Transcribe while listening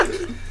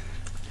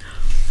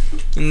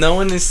No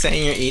one is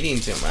saying you're eating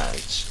too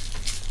much.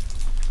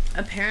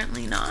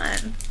 Apparently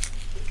not.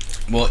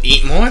 Well,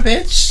 eat more,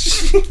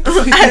 bitch.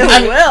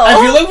 I will.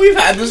 I feel like we've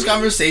had this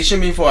conversation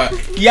before.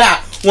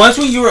 Yeah, once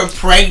when you were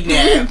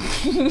pregnant,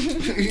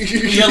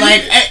 you're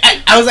like,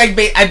 I was like,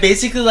 I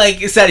basically like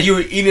said you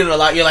were eating a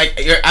lot. You're like,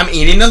 I'm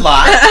eating a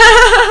lot,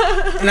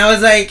 and I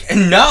was like,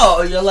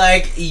 no. You're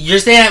like, you're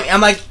saying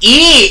I'm like,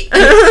 eat.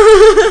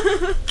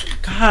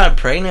 God,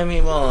 pregnant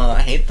people,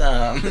 I hate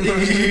them.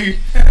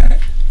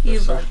 You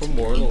so love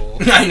immortal.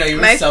 I know you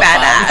were my so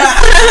fat fat.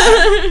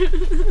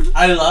 ass.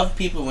 I love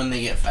people when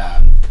they get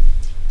fat.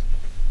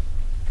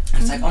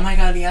 It's like, oh my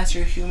god, yes,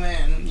 you're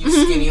human, you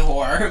skinny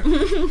whore.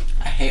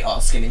 I hate all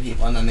skinny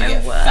people, and then they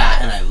get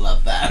fat, and I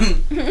love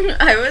them.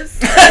 I was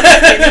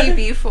skinny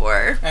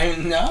before. I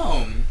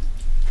know.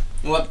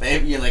 What,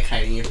 babe? You're like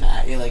hiding your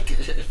fat. You're like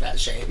fat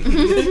shame.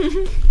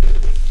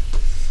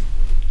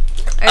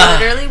 I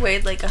literally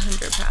weighed like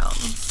 100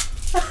 pounds.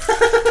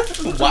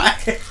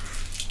 Why?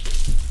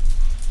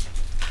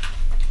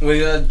 We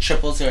got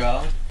 000.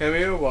 Have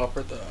you a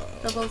Whopper though?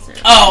 000.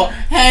 Oh,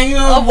 hang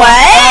on.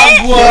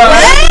 What?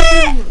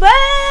 What?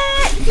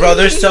 What? Bro,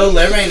 they're so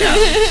lit right now.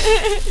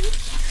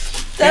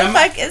 The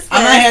fuck is this?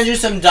 I'm gonna hand you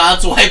some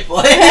dots, white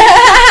boy.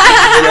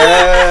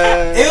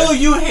 Yeah. Ew,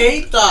 you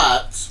hate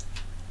dots.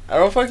 I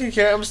don't fucking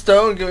care. I'm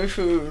stoned. Give me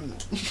food.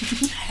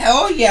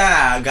 Hell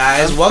yeah,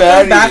 guys. I'm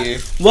Welcome fatty.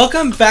 back.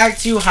 Welcome back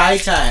to High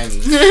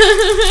Times.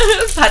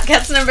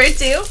 Podcast number 2.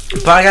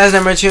 Podcast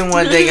number 2 in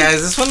one day,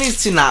 guys. This one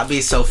needs to not be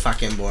so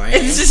fucking boring.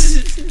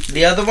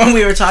 The other one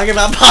we were talking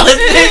about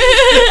politics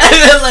and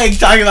then like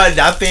talking about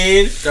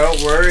nothing. Don't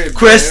worry.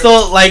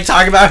 Crystal like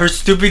talking about her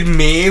stupid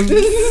memes.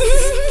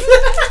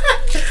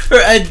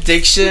 Her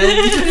addiction.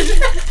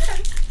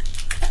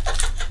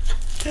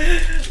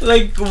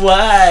 Like,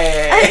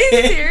 why? I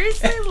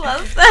seriously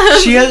love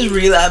them. She has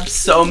relapsed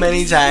so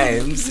many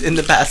times in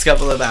the past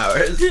couple of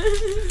hours.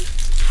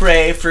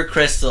 Pray for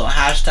Crystal.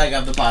 Hashtag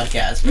of the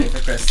podcast. Pray for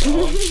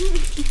Crystal.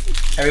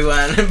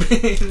 Everyone.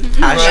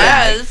 Hashtag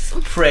Yes.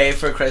 pray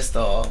for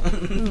Crystal.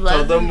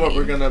 Tell them what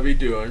we're gonna be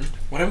doing.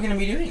 What are we gonna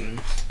be doing?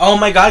 Oh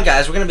my god,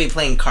 guys, we're gonna be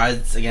playing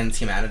Cards Against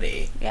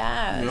Humanity.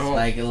 Yes. No.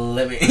 Like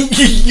living.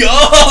 Yo!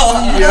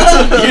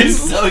 You're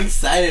so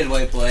excited,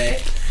 white boy.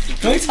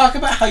 Can we talk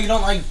about how you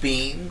don't like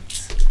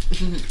beans?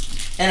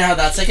 And how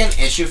that's like an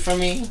issue for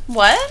me?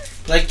 What?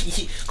 Like,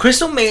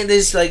 Crystal made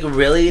this like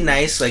really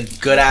nice, like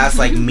good ass,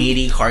 like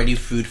meaty, hearty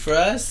food for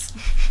us.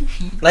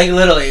 Like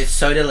literally, it's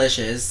so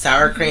delicious.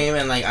 Sour cream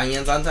and like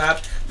onions on top.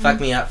 Fuck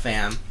me up,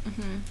 fam.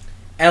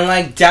 And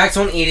like Dax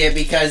won't eat it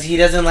because he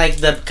doesn't like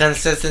the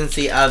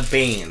consistency of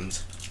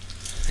beans.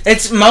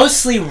 It's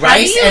mostly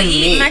rice How and do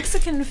you eat meat.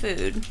 Mexican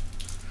food?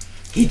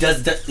 He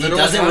does They don't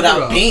it have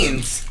without it.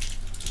 beans.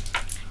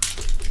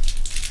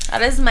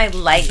 That is my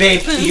life.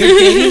 Babe, you're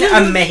dating a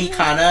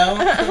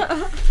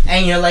Mexicano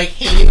and you're like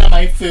hating on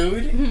my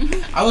food.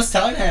 I was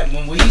telling him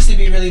when we used to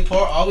be really poor,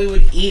 all we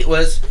would eat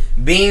was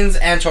beans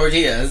and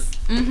tortillas.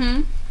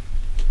 Mm-hmm.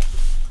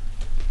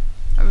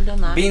 Ever done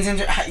that? Beans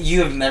and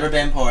you have never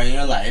been poor in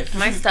your life.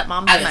 My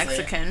stepmom's Honestly.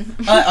 Mexican.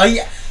 Oh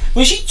yeah.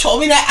 When she told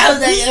me that, I was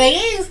like,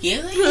 hey,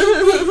 excuse me?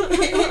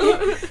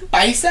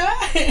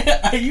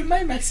 Paisa? Are you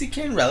my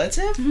Mexican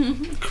relative?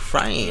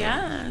 Crying.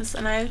 Yes,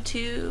 and I have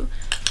 2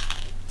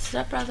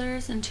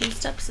 stepbrothers and 2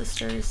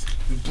 stepsisters.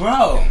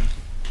 Bro.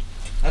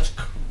 That's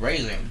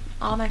crazy.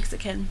 All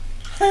Mexican.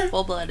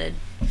 Full-blooded.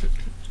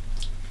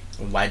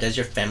 Why does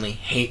your family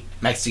hate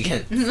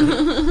Mexicans?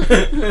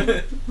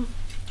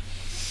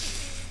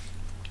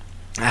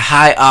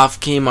 Hi,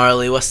 Off-Key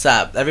Marley. What's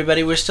up?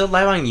 Everybody, we're still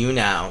live on you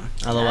now.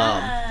 LOL.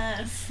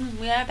 Yes,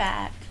 we are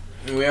back.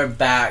 We are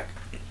back.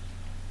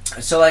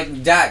 So,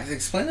 like, Dax,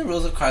 explain the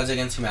rules of Cards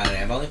Against Humanity.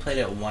 I've only played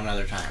it one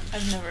other time.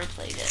 I've never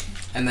played it.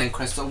 And then,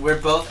 Crystal, we're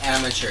both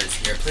amateurs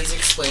here. Please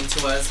explain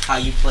to us how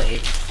you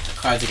play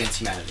Cards Against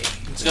Humanity.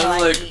 It's kind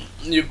of like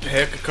you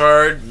pick a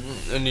card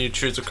and you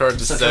choose a card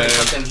to So, say. can we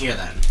put them here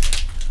then?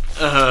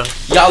 Uh-huh.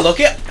 Y'all,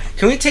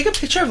 can we take a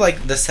picture of,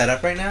 like, the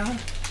setup right now?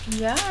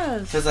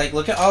 Yes. Because, like,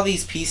 look at all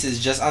these pieces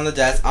just on the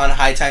desk on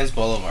High Times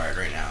Boulevard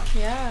right now.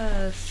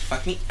 Yes.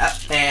 Fuck me up,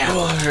 man.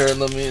 Oh, here,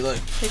 let me,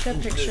 like... Take a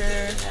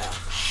picture.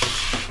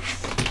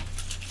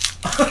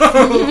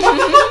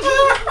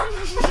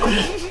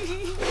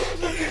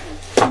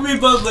 We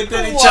both looked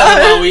at each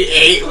other while we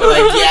ate. We're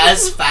like,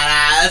 yes, fat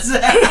ass.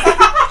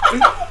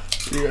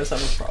 You guys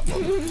have a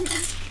problem.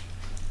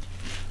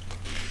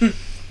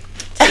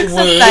 Takes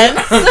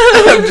offense.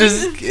 I'm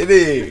just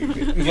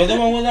kidding. You're the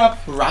one with a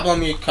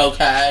problem, you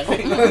cokehead.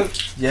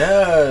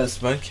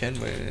 Yes, mine can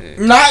wait.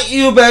 Not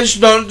you, bitch.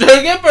 Don't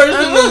take it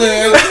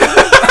personally.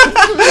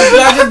 I'm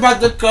talking about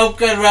the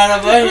cokehead right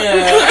over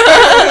here.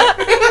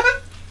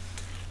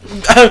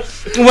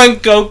 When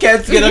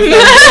cokeheads get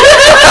offended.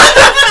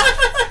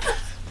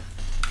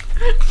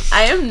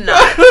 I am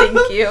not,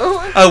 thank you.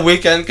 A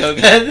weekend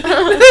cokehead.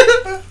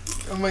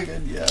 Oh my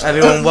god, yeah.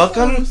 Everyone,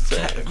 welcome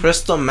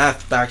Crystal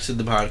Meth back to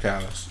the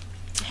podcast.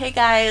 Hey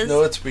guys.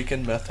 No, it's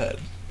Weekend Meth Head.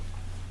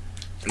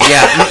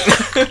 Yeah.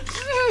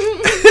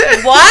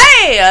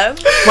 Why?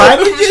 Why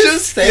would you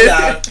just say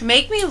that?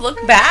 Make me look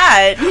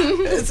bad.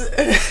 It's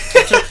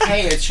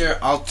okay. It's your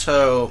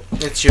alto.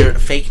 It's your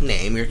fake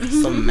name. You're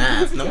some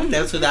math. No one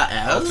knows who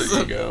that Alter is.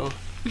 ego.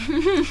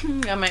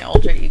 Got my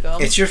alter ego.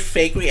 It's your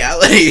fake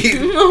reality.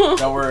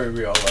 Don't worry,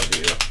 we all love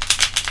you.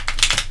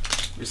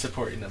 We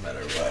support you no matter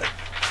what.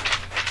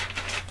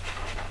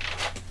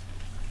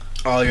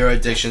 All your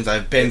addictions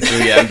I've been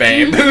through, yeah,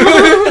 babe.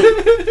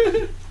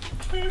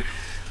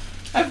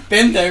 I've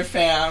been there,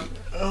 fam.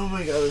 Oh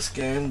my god, this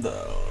game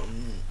though.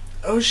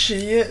 Oh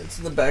shit, it's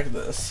in the back of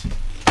this.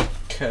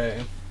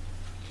 Okay.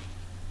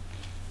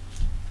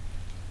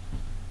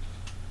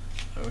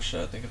 Oh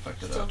shit, I think I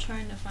fucked it Still up.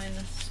 trying to find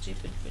this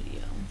stupid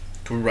video.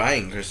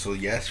 Right, Crystal.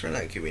 Yes, we're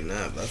not giving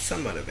up. That's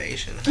some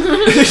motivation.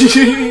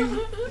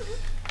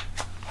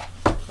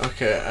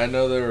 Okay, I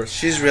know there were.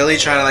 She's really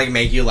trying to like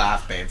make you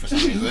laugh, babe, for some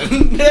reason. Who,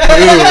 me?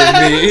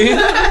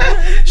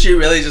 She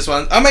really just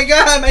wants. Oh my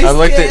god, my I'm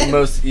like the skin.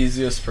 most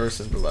easiest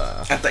person to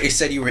laugh. I thought you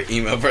said you were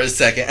emo for a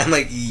second. I'm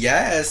like,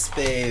 yes,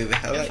 babe.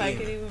 How If about I you?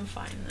 could even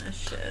find this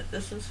shit.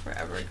 This is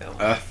forever ago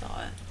when Uh. I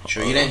saw it.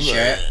 Sure, you didn't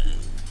share it.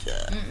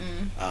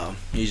 Mm-mm. Oh,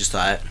 you just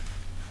saw it.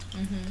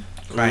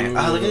 Mm-hmm. Right.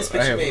 Oh, look at this I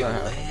picture, have babe.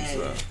 that happens, Hey.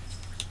 though.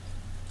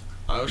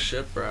 Oh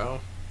shit, bro.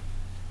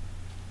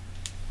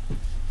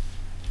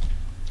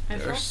 I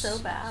feel There's so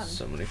bad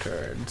So many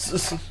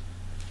cards.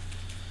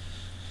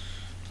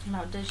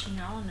 about dishing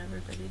out on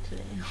everybody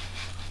today.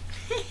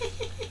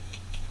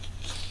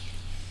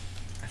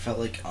 I felt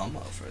like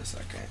Elmo for a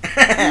second.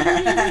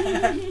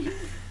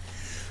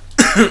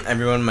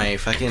 Everyone, my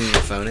fucking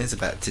phone is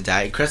about to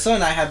die. Crystal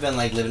and I have been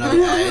like living on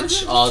the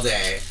edge all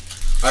day.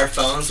 Our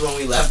phones, when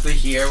we left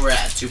here, were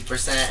at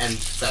 2% and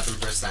 7%.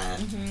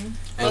 Mm-hmm.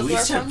 And we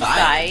Both of our phones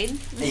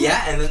survived. died.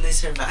 Yeah, and then they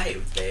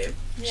survived, babe.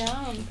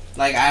 Yeah.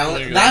 Like, Oh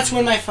my God. that's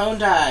when my phone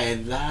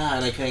died.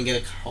 And I couldn't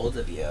get a hold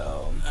of you.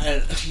 I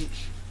know.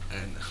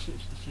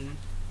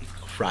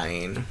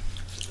 Crying.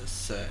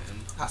 Same.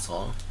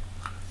 Asshole.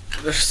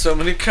 There's so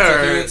many So can you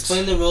cards.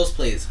 explain the rules,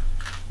 please?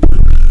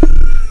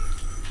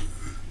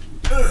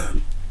 Oh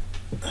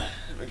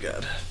my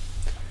god.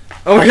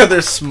 Oh my god,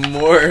 there's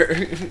more.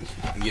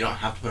 You don't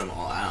have to put them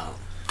all out.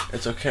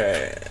 It's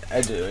okay.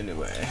 I do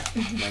anyway.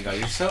 Oh my god,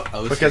 you're so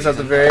OCD. Because at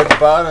the very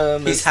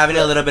bottom, He's it's having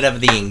a little bit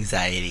of the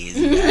anxieties.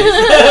 You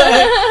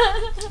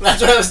guys.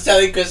 That's what I was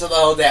telling Crystal the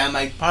whole day. I'm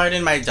like,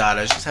 pardon my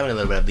daughter. She's having a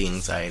little bit of the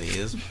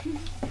anxieties.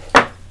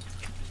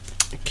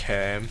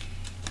 Okay.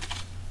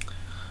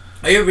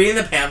 Are you reading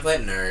the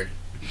pamphlet, nerd?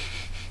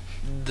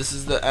 This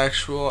is the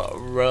actual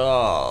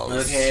rules.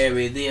 Okay,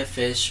 read the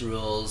official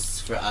rules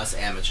for us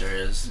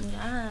amateurs.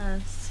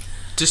 Yes.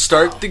 To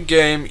start the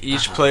game,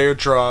 each Uh-huh. player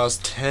draws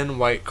 10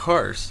 white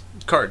cards.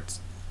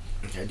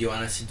 Okay, do you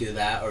want us to do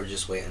that or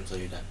just wait until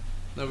you're done?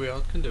 No, we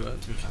all can do it.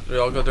 Okay. We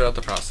all go throughout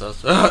the process.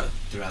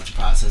 Throughout the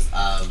process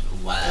of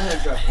what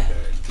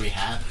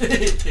rehab?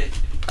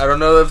 I don't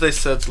know if they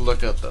said to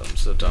look at them,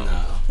 so don't.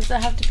 No. Does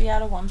it have to be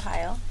out of one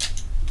pile?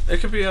 It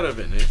could be out of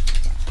any.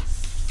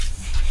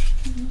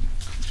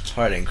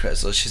 Pardon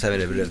Crystal, she's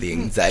having a bit of the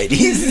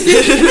anxieties.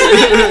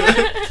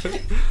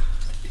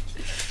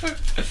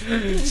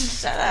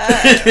 Shut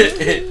up.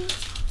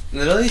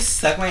 Literally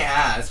suck my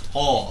ass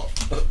whole.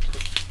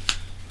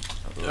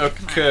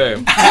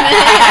 Okay.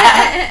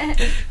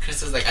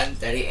 Chris was like, I'm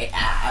dirty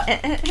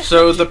AF.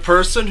 So the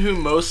person who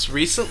most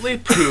recently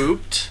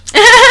pooped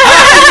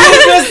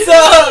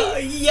Crystal!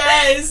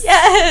 Yes!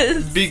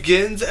 Yes.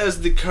 begins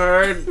as the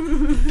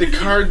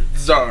card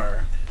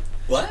czar.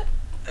 What?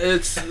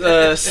 It's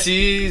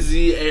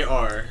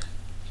CZAR.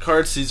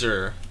 Card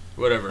Caesar.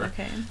 Whatever.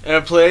 Okay. And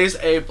it plays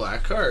a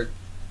black card.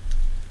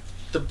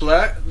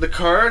 The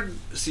card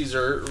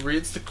Caesar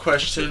reads the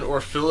question or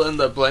fill in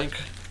the blank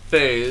Do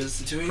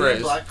we need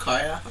phrase black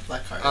card?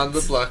 Black cards. on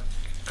the black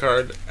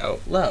card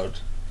out loud.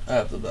 I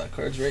have the black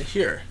cards right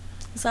here.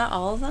 Is that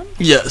all of them?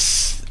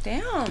 Yes.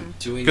 Damn.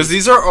 Do we Because need...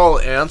 these are all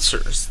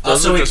answers. Those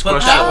Also, are we just put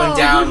questions. that one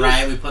down, Oh.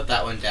 right? We put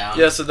that one down.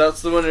 Yeah, so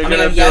that's the one you're Oh my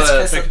gonna god, be yes, able to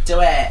Crystal, pick. do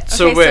it.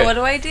 So okay, wait. so what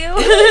do I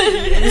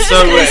do?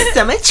 So wait.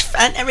 So much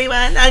fun,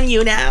 everyone, on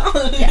you now.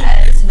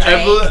 Yes.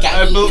 I, Right.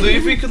 I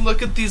believe we can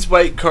look at these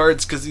white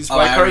cards because these Oh,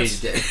 white I already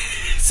cards. did.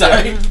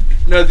 Sorry.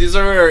 No, these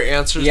are our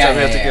answers Yeah, that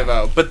we have yeah, to yeah. give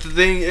out. But the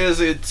thing is,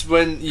 it's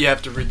when you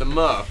have to read them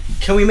off.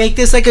 Can we make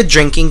this like a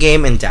drinking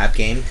game and dab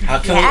game? How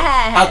can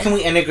Yes. how can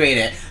we integrate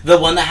it? The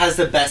one that has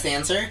the best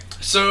answer?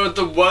 So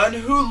the one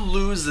who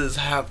loses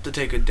have to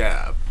take a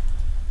dab.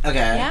 Okay.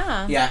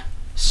 Yeah. Yeah.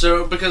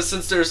 So because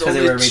since there's Because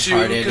only they were two,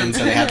 retarded and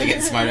so they have to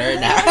get smarter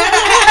now.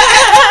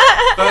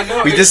 But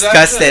no, We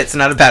discussed exactly. it. It's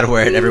not a bad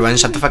word. Everyone,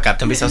 shut the fuck up.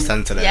 Don't be so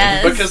sensitive.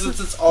 Yes. Because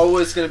it's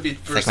always gonna be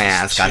versus like my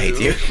ass, God hates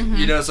you.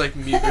 You know, it's like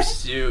me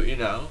versus you. You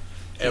know,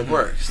 it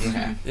works.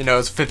 Okay. You know,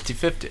 it's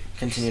 50-50.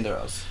 Continue the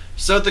rules.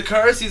 So the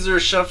card Caesar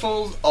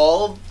shuffles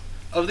all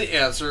of the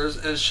answers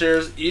and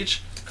shares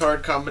each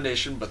card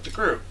combination with the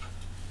group.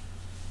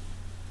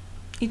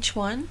 Each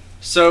one?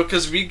 So,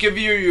 because we give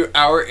you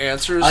our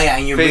answers, Oh yeah,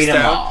 and you face read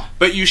them down, all.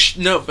 but you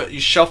but you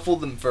shuffle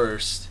them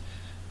first,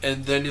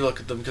 and then you look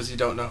at them because you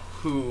don't know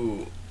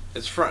who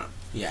it's from.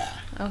 Yeah.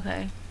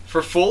 Okay.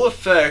 For full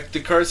effect,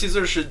 the card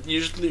Caesar should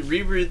usually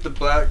reread the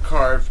black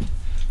card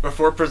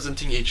before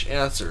presenting each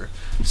answer.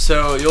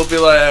 So you'll be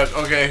like,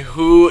 okay,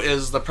 who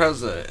is the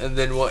president? And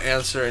then we'll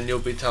answer and you'll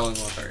be telling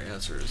what our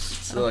answer is.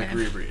 So like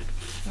reread.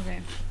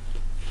 Okay.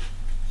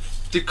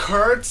 The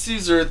card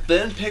Caesar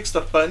then picks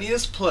the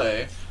funniest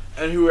play,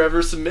 and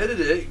whoever submitted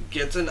it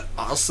gets an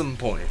awesome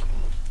point.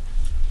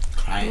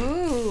 Crying.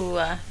 Ooh.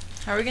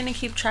 How are we gonna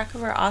keep track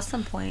of our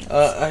awesome points?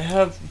 I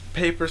have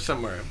paper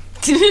somewhere.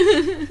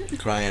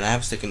 Crying. I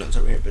have sticky notes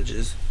over here,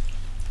 bitches.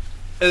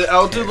 And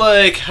I'll do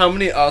like how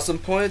many awesome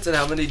points and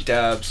how many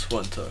dabs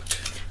one took.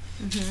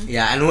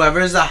 Yeah, and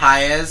whoever's the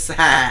highest,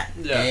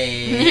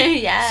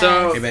 hey. Yeah.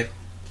 So Okay, babe.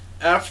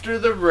 after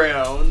the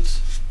round,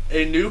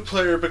 a new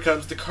player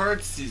becomes the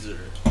card Caesar.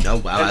 Oh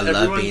wow, And I love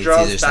everyone being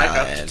draws Caesar back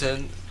up salad. to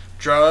 10.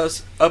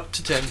 Draws up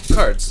to 10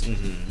 cards.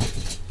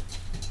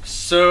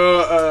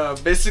 So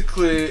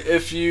basically,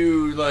 if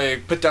you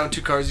like put down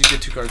 2 cards, you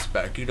get 2 cards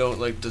back. You don't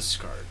like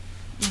discard.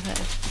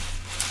 Okay.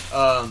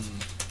 Why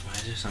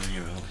is there so many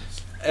rules?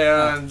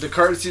 And the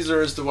card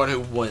Caesar is the one who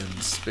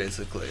wins,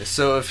 basically.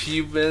 So if he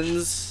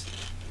wins,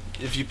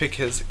 if you pick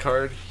his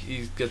card,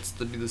 he gets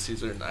to be the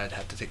Caesar, and I'd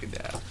have to take a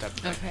dab.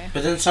 Okay.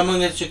 But then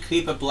someone gets to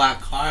keep a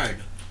black card.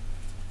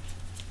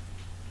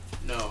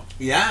 No.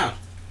 Yeah.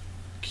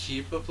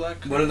 Keep a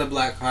black card? One of the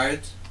black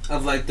cards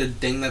of like the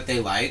thing that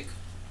they like.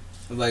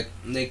 Of like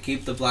they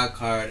keep the black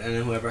card, and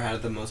then whoever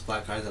had the most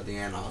black cards at the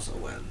end also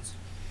wins.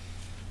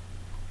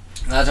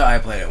 That's how I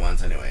played it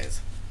once,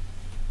 anyways.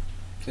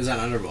 It was on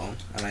Underbowl.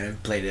 I might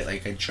have played it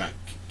like a drunk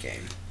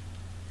game.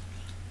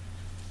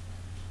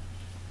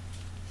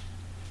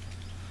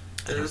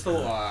 There's a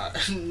lot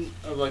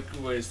of like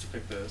ways to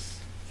pick this.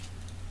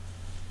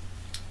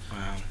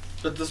 Wow.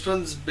 But this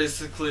one's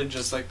basically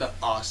just like the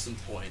awesome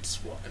points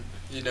one.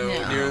 You know,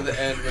 Yeah. near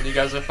the end when you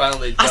guys are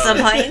finally done. Awesome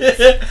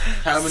points.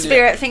 How many?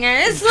 Spirit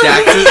fingers.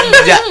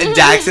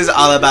 Dax is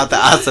all about the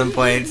awesome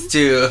points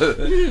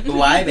too.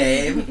 Why,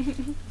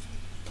 babe?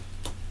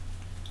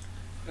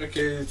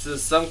 Okay, so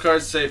some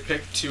cards say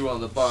pick 2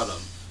 on the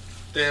bottom.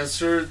 To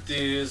answer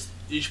these,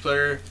 each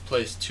player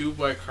plays 2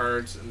 white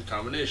cards in the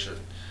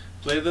combination.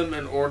 Play them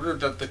in order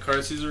that the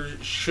card Caesar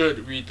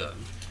should read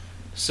them.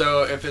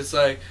 So if it's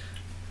like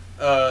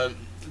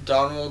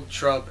Donald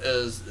Trump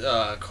is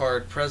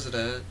card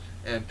president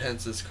and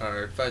Pence is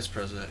card vice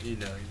president, you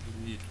know,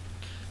 you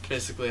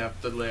basically have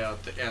to lay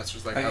out the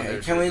answers like how Okay,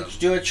 they can we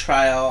do a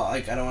trial?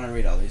 Like, I don't want to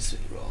read all these sweet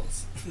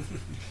rolls.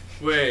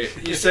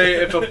 Wait, you say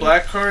if a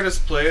black card is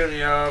played and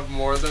you have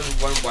more than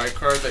 1 white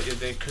card that you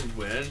think could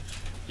win,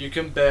 you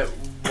can bet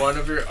one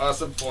of your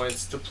awesome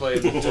points to play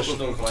the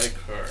additional white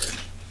card.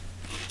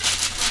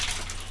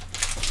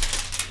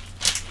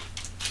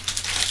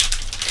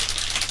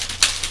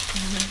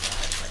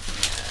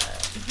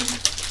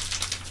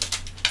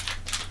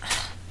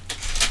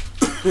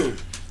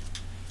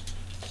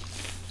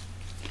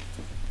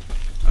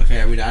 Okay,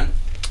 are we done?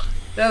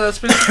 Yeah, that's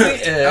basically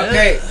it.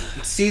 Okay,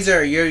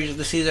 Caesar, you're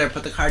the Caesar.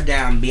 Put the card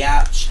down,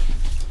 biatch.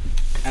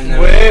 And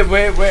then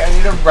Wait, I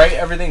need to write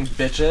everything,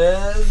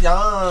 bitches.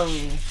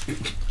 Yum.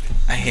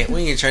 I hate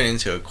when you turn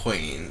into a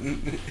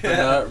queen.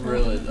 Not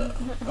really, though.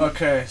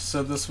 Okay,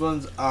 so this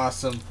one's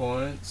awesome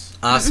points.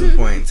 Awesome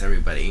points,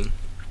 everybody.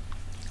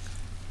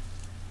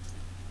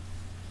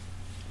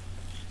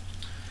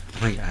 Oh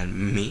my god,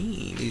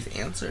 me. These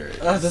answers.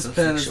 Oh, this So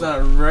pen is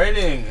sexual. not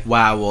writing.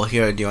 Wow, well,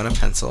 here, do you want a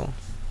pencil?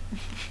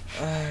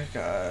 Oh,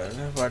 God.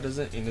 Why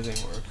doesn't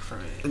anything work for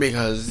me?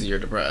 Because you're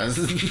depressed.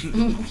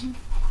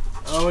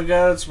 Oh, my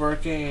God, it's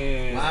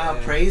working. Wow,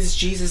 praise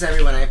Jesus,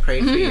 everyone. I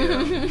prayed for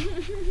you.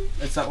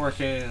 It's not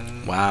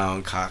working. Wow,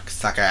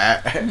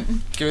 cocksucker.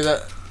 Give me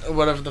that.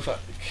 Whatever the fuck.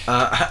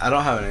 I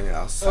don't have anything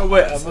else. Oh,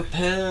 wait, I have a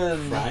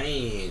pen.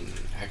 Crying,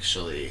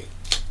 actually.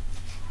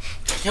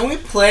 Can we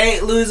play,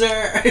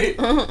 loser?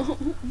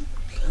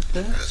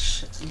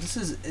 This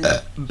is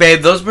it.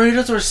 Babe, those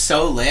burritos were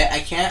so lit. I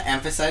can't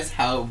emphasize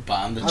how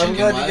bomb the chicken I'm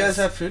glad was. you guys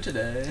have food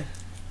today.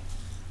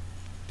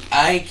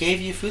 I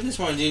gave you food this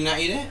morning. Did you not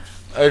eat it?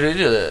 I did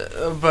it,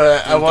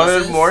 but I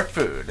wanted Entonces? more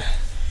food.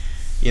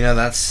 You know,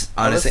 that's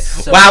honestly...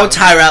 so wow, dumb.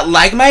 Tyra,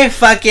 like my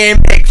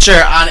fucking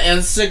picture on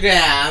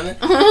Instagram.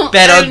 But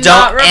And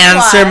not don't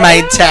answer reply.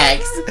 my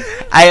text.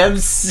 I am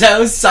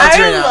so salty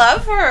right I now.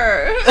 love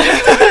her.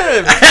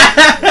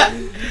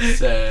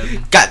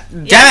 Same. God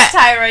damn Yes, it.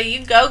 Tyra,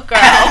 you go,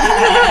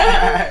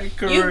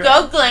 girl. You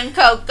go, Glen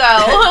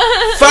Coco.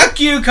 Fuck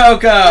you,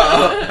 Coco.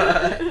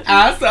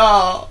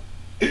 Asshole.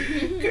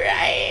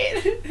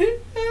 Great.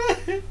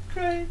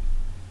 Great.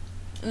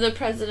 The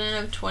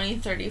president of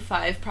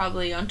 2035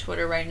 probably on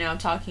Twitter right now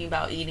talking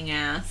about eating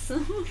ass.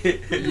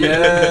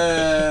 Yeah.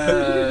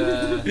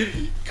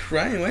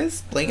 Crying. Why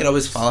does blanket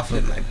always fall off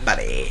of my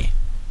body?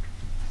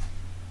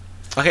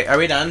 Okay, are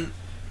we done?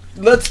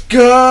 Let's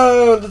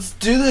go. Let's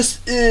do this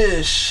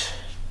ish.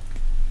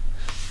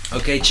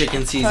 Okay,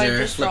 Chicken Caesar,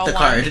 just flip draw the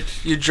one. card.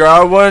 You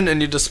draw one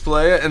and you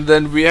display it, and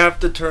then we have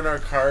to turn our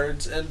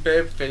cards and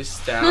babe face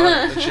down,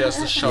 and she has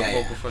to shuffle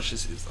Yeah. before she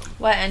sees them.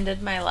 What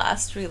ended my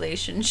last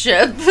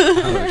relationship?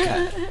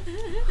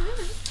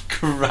 Oh,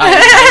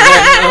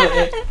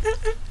 crying.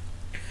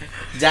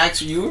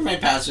 Dax, you were my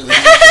past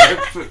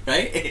relationship,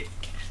 right?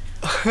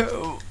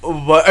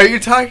 What are you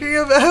talking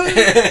about?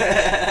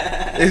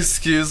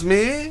 Excuse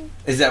me?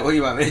 Is that what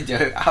you want me to do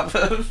it off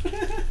of?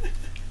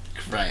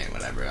 Crying,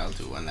 whatever. I'll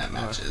do one that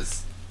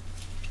matches.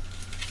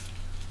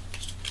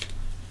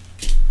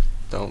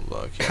 Don't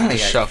look. You Oh have my to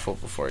God. shuffle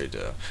before you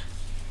do.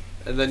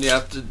 And then you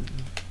have to.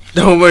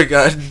 Oh my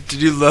god!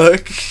 Did you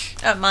look?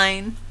 At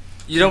mine.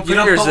 You don't put You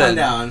don't yours put one in.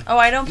 down. Oh,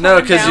 I don't put No,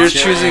 one because down? you're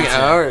Sure. choosing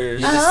Answer.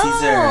 ours. You're the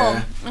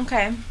Caesar.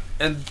 Okay.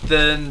 And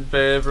then,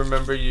 babe,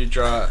 remember you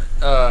draw.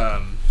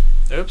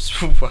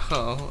 Oops.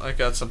 Well, I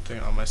got something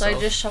on So myself. I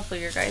just shuffle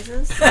your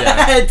guys's?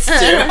 Yeah. It's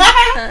true.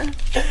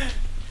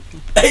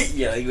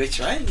 You're like, which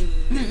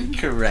one?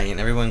 Crying.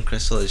 Everyone,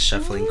 Crystal is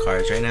shuffling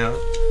cards right now.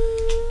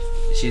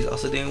 She's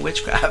also doing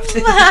witchcraft.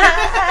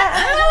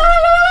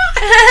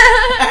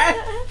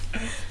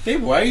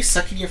 Babe, why are you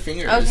sucking your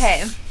fingers?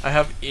 Okay. I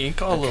have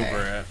ink all Okay.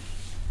 over it.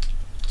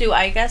 Do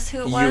I guess who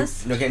it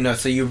was? Okay, no,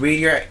 so you read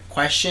your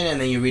question and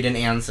then you read an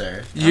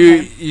answer.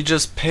 You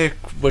just pick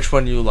which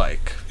one you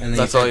like. And then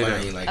That's you all pick you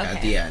one do. that you like at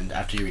Okay. the end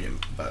after you read them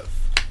both.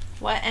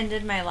 What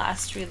ended my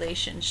last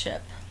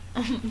relationship?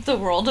 The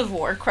World of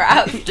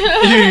Warcraft.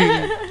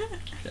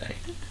 Okay.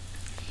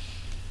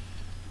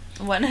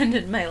 What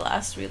ended my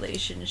last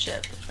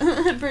relationship?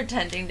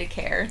 Pretending to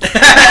care.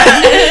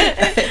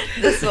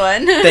 This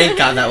one. Thank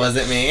God that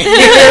wasn't me.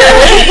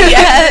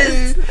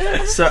 Yes.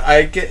 So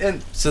I get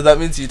in. So that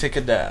means you take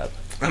a dab.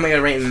 Oh my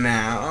God, right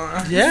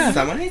now? Yeah.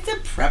 Someone needs to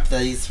prep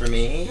these for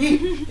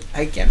me.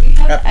 I get me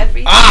Have prep.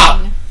 everything.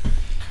 Ah!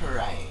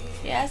 Crying.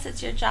 Yes,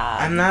 it's your job.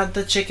 I'm not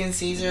the chicken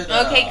Caesar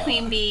though. Okay,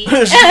 Queen Bee.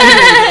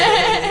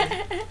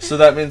 So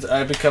that means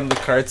I become the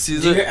card Did you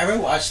Caesar. ever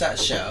watch that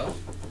show?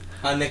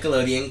 On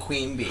Nickelodeon,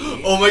 Queen Bee.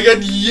 Oh my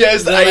god,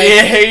 yes! They're I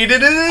like-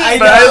 hated it, I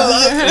but know. I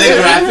loved The it.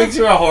 graphics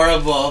were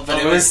horrible, but Oh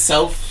it my- was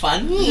so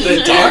funny.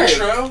 The Dark.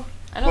 intro?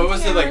 I don't What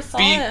was think it I ever like? saw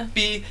Beep, it.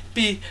 beep,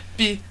 beep,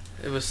 beep.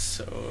 It was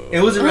so.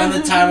 It was around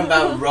the time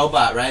about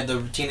Robot, right?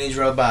 The teenage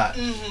robot.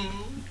 Mm-hmm.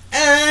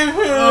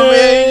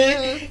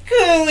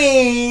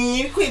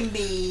 Queen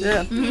Bee.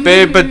 Yeah.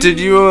 Babe, but did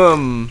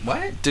you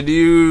What? Did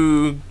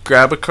you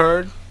grab a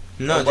card?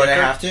 No, Oh, did what I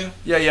card? have to?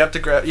 Yeah, you have to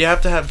grab. You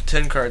have to have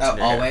 10 cards. Oh, in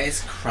your hand.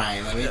 always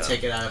crying. Let me Yeah.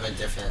 take it out of a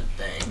different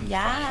thing.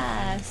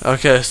 Yes.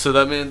 Okay, so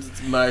that means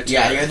it's my turn.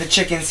 Yeah, you're the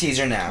chicken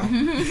Caesar now.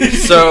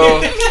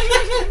 So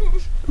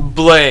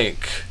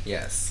blank.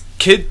 Yes.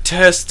 Kid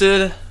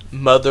tested,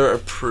 mother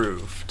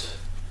approved.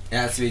 It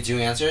has to be two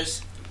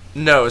answers.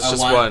 No, it's A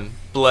just one. one.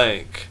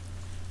 Blank.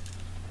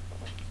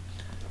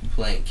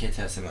 Blank kid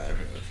test and mother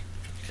approved.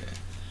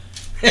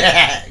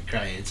 Okay.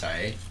 Crying.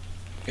 Sorry.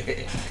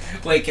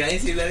 Wait, can I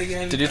see that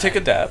again? Did you take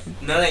a dab?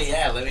 No, not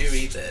yet. Let me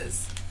read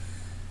this.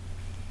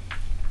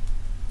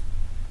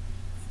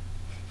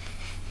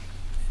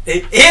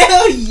 Ew,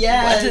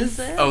 yes! What is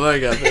it? Oh my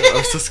god, babe,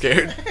 I'm so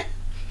scared.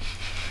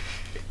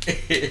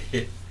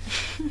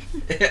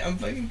 I'm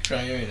fucking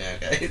crying right now,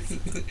 guys.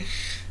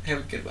 Have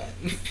a good one.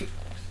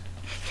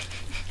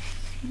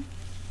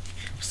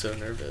 I'm so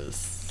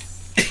nervous.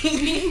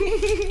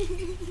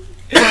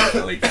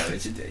 Oh my god,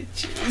 what should I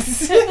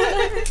choose?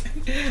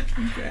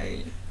 I'm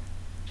crying.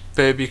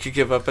 Babe, you could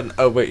give up an.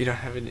 Oh wait, you don't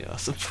have any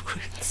awesome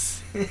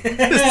points. You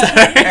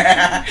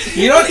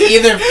don't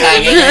either,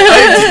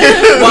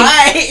 faggot.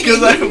 Why?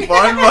 Because I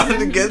won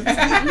one against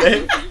you,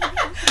 babe.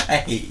 I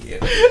hate you.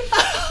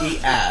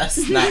 Eat ass,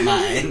 not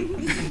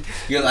mine.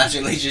 Your last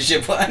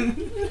relationship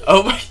one.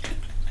 Oh my.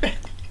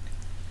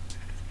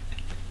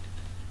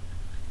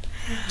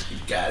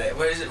 Got it.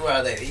 Where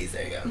are they? These.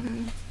 There you go.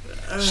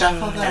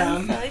 Shuffle I'm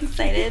them. so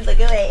excited. Look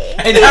at me.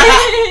 I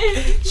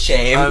know.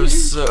 Shame. I'm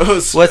so.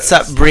 Stressed. What's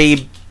up,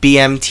 Bree?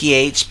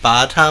 BMTH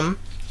bottom.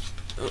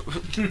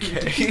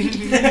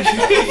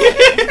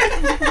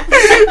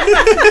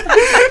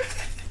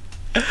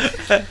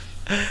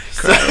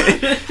 So,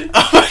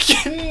 oh my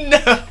god,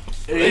 no.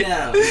 I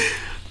know.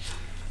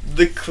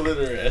 The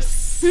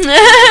clitoris.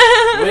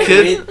 Wait,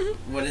 Kid-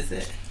 what is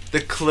it?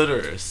 The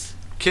clitoris.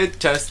 Kid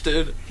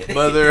tested,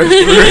 mother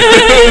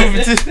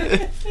approved.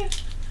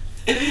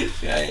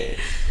 Right.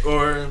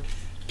 Or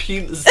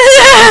penis.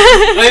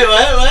 Wait,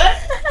 what?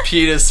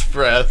 Penis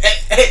breath.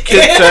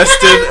 Kid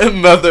tested,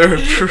 mother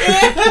approved.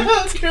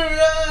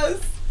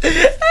 Gross.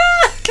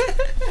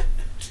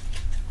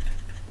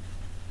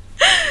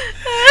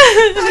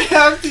 I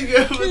have to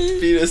go with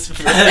penis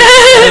breath.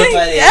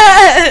 Everybody.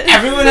 Yes.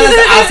 Everyone has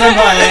awesome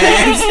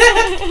points.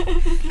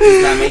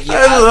 Does not make you I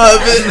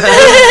love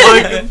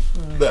awesome. it.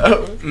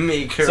 No.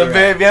 Me correct. So,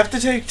 babe, you have to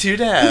take 2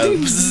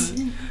 dabs.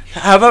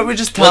 How about we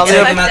just We'll tally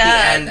take up? them at Dab.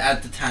 the end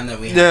at the time that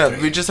we have. Yeah,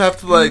 three. we just have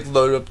to like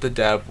load up the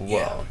dab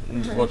well.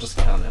 We'll just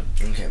count it.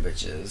 Okay,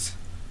 bitches.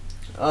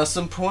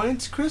 Some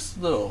points,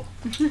 Crystal.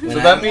 So When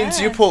that I-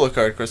 means you pull a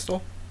card,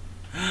 Crystal.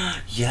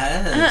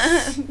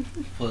 Yes.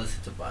 Pull this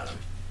at the bottom.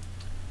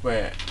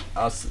 Wait,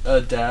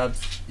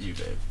 dabs, you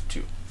babe,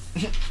 2.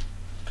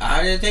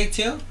 How did it take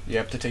 2? You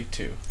have to take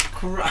 2.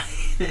 Cry.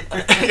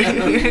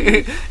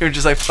 You're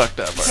just like fucked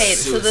up. Okay,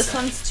 so this Suicide.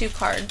 one's 2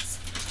 cards.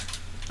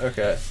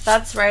 Okay.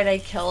 That's right, I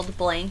killed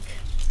blank.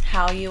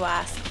 How you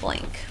ask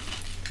blank.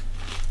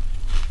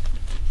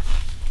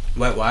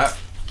 Wait, what?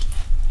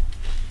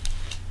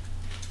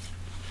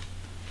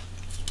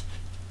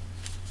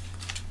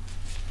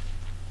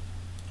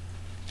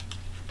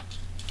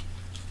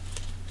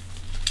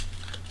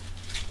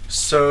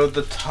 So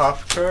the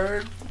top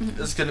card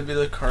is gonna be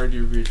the card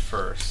you read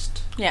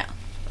first. Yeah.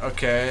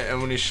 Okay,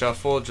 and when you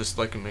shuffle, just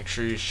like make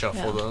sure you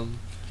shuffle Yeah. them.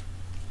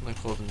 Like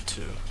hold them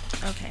too.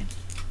 Okay.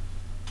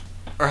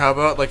 Or how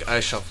about like I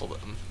shuffle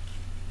them?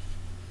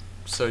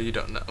 So you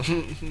don't know.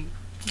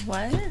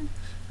 What?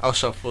 I'll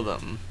shuffle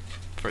them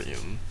for you.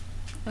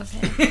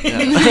 Okay.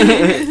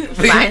 Yeah.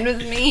 Fine with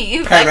me.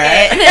 Fuck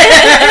Correct.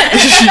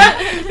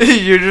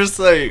 it. You're just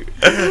like,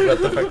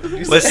 what the fuck did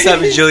you say? What's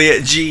up,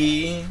 Juliet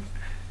G?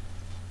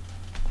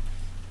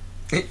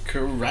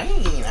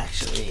 Crying,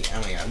 actually.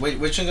 Oh my god. Wait,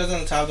 which one goes on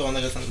the top? The one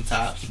that goes on the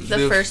top?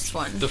 The first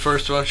one. The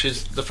first one,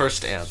 she's the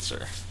first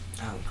answer.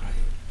 Oh, crying.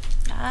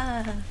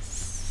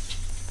 Yes.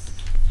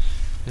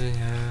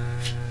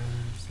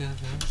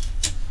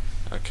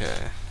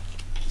 Okay.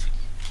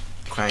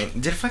 Crying.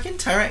 Did fucking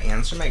Tara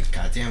answer my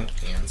goddamn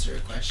answer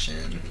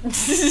question?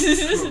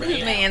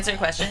 My answer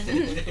question.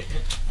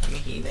 I'm a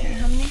heathen.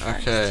 How many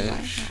cards Okay. do I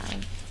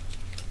have?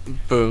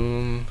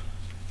 Boom.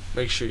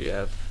 Make sure you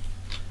have.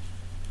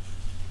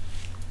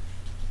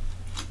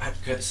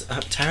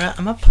 Tara,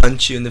 I'm gonna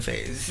punch you in the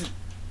face.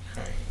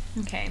 Crying.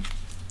 Okay.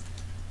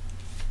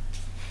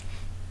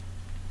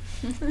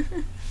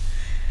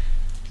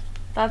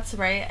 That's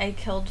right, I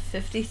killed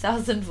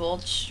 50,000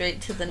 volts straight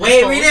to the Wait,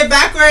 nipples. read it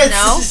backwards!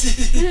 No.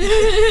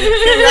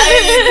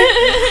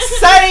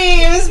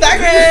 Sorry, it was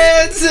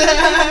backwards!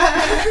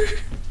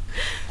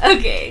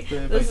 Okay,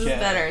 Babe, this I is can't.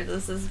 better.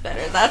 This is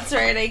better. That's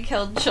right, I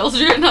killed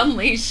children on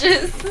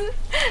leashes.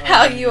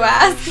 How you no.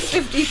 ask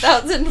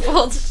 50,000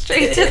 volts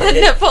straight to the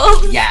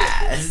nipples.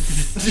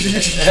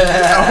 Yes! Oh my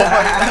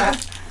God.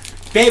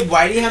 Babe,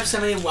 why do you have so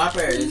many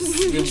whoppers?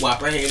 You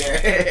whopper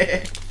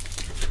hater.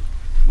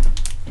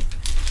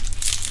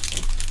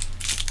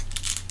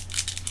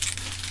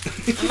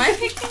 Am I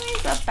picking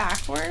these up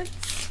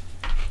backwards?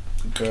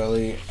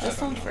 Girly. This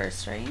one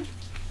first, right?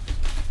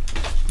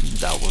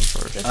 That one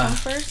first. This one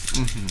first?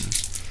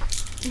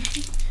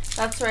 Mm-hmm.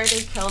 That's right, I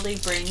killed a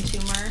brain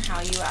tumor.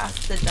 How you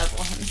ask the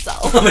devil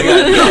himself. Oh my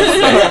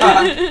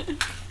god.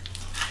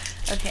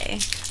 Okay,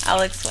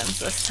 Alex wins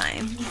this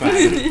time.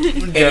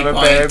 Fine. Damn it,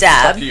 points. babe.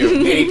 Dab. Fuck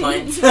you. 80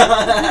 points.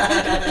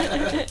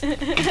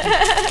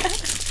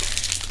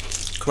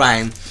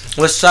 Crying.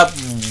 What's up,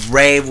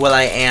 Rave Will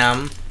I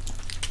Am?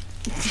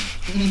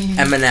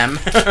 Eminem.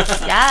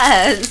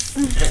 Yes.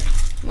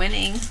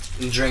 Winning.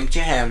 Drink to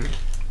him.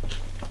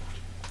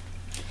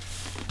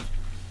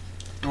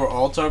 We're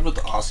all tied with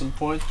awesome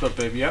points, but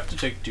babe, you have to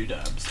take 2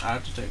 dabs. I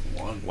have to take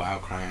 1. Wow,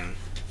 crying.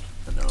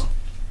 I know.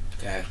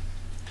 Okay.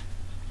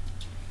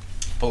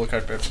 Pull a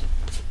card, babe.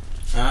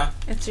 Huh?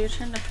 It's your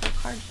turn to pull a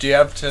card. Do you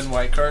have 10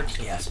 white cards?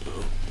 Yes,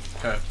 boo.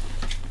 Okay.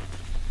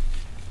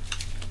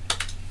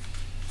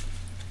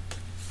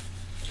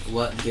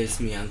 What gives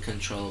me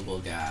uncontrollable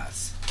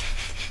gas?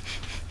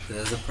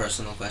 This is a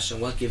personal question.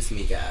 What gives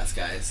me gas,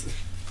 guys?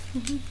 I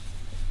mean,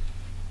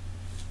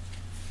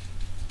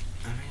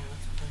 what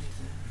the fuck is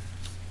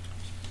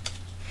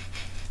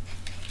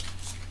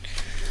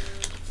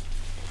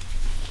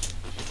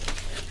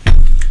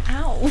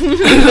Ow.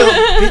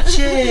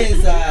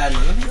 that?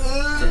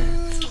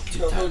 Bitches! Dude,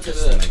 Shuffle talk to to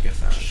the the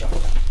microphone.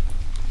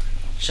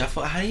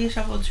 Shuffle? How do you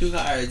shuffle 2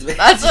 cards?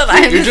 That's what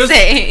I'm You just-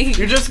 saying.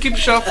 You just keep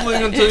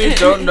shuffling until you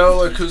don't know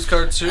like whose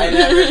card's who. I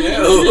never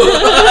knew.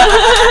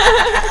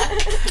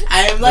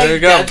 I am like There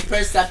you go. depth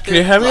perceptive. Can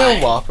you hand me a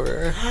blind.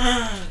 Whopper?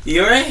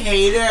 You're a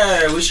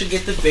hater. We should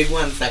get the big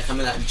ones that come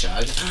in that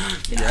jug.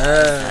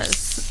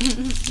 Yes.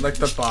 Like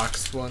the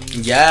boxed one.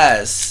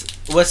 Yes.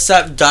 What's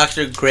up,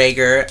 Dr.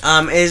 Greger?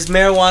 Is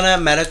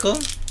marijuana medical?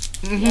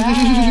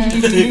 Yeah.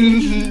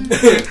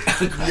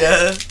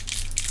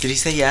 Did he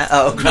say yeah?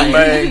 Oh, crying.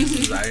 My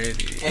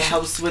anxiety. It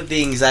helps with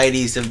the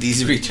anxieties of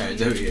these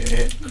retards over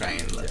here.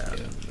 Crying, love Yeah.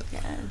 you.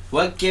 Yeah.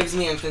 What gives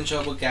me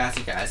uncontrollable gas,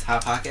 you guys?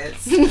 Hot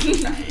Pockets?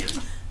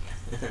 Crying.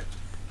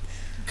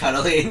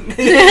 Cuddling. I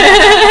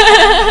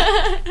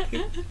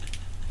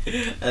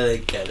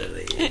like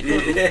cuddling.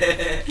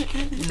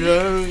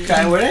 No.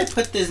 Crying, where did I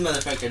put this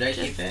motherfucker? Did I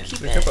keep it? Keep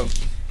Pick up it.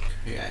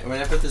 Yeah, where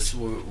did I put this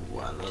one?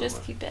 Little Just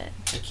one? keep it.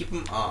 I keep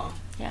them all.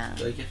 Yeah.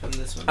 Do I give him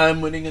this one? I'm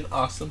winning an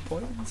awesome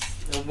points.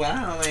 Oh,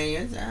 wow,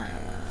 my God.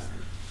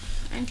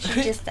 Aren't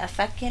you just a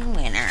fucking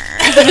winner?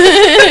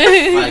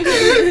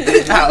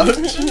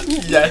 Ouch.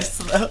 Yes.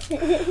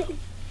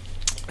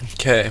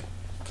 Okay.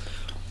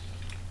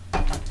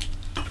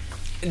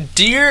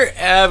 Dear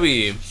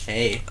Abby,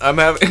 Hey. I'm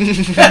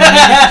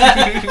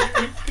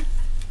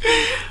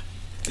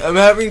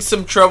having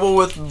some trouble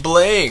with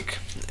blank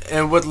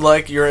and would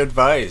like your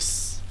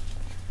advice.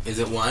 Is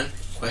it one?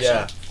 Question?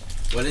 Yeah.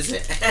 What is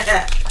it?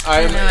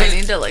 I know, I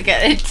need to look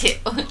at it too.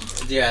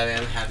 Dear Abby,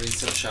 I'm having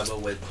some trouble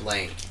with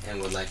blank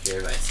and would like your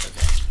advice.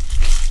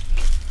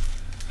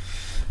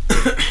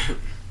 Okay.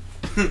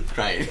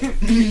 Right.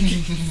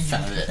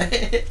 Found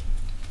it.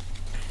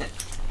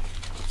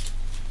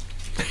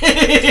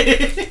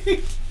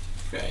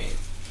 Right.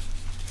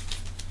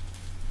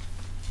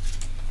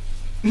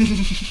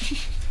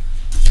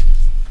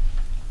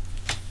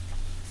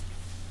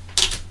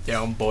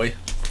 Yeah, boy.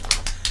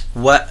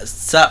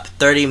 What's up,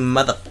 30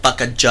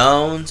 motherfucker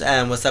Jones?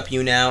 And what's up,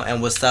 you now?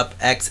 And what's up,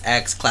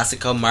 XX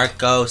Classico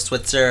Marco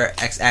Switzer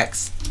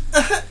XX?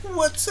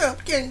 What's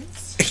up,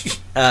 gangs?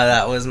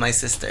 That was my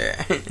sister.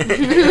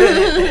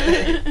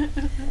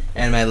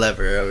 And my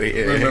lover over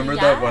here. Remember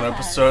that one Yes.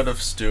 episode of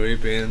Stewie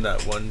being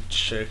that one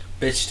chick?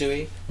 Bitch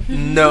Stewie?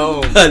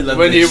 No, I love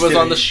when he Bitch was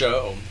on Stewie. the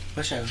show.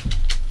 What show?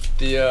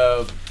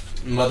 The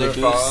Mother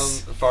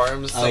Goose.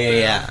 Farms. Oh,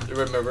 yeah, something.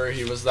 Remember,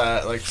 he was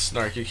that like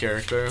snarky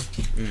character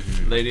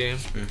Mm-hmm. lady.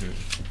 Mm-hmm.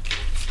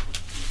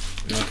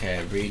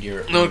 Okay, read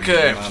your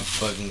Okay.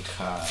 fucking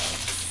card.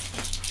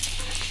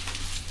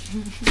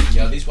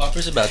 Yo, these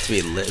Whoppers about to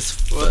be lit as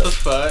What the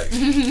fuck.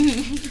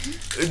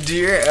 fuck?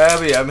 Dear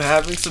Abby, I'm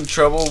having some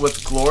trouble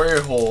with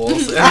glory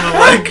holes and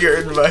like your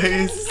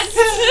advice.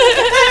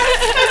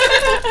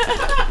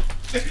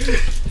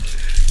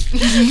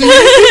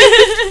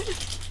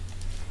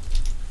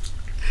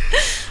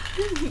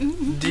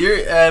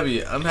 Dear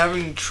Abby, I'm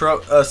having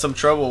some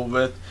trouble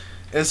with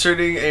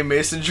inserting a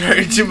mason jar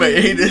into my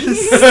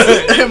anus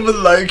and would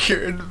like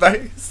your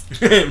advice.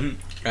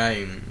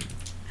 Right.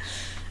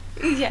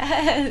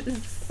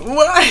 Yes.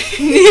 Why?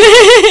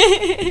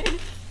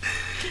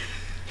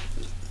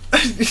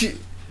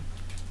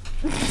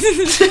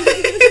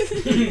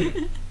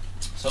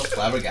 So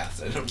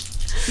flabbergasted.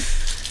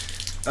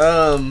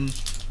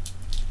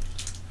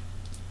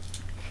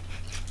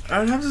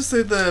 I'd have to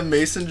say the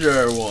mason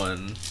jar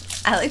one.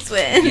 Alex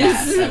wins.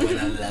 Yes, I went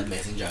out of that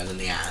mason jars in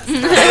the ass.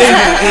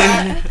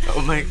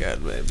 Oh my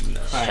god, babe,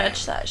 no.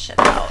 Stretch that shit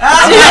out.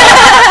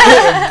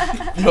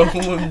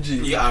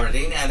 OMG. You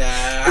already know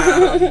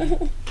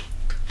that.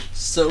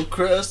 So,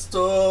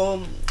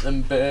 Crystal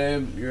and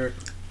babe, you're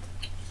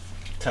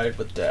tied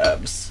with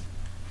dabs.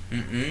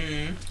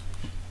 Mm-mm.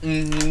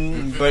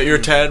 But you're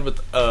tied with,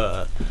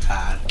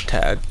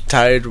 Tad.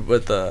 tied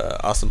with,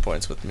 awesome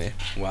points with me.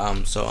 Wow,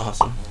 I'm so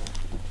awesome.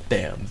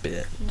 Damn,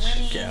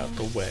 bitch. Get out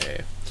the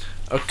way.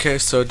 Okay,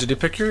 so did you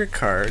pick your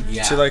card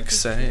Yeah. to, like,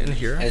 say in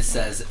here? It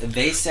says,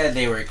 they said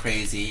they were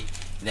crazy.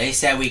 They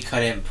said we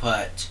couldn't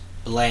put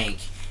blank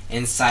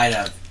inside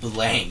of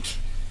blank.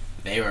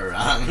 They were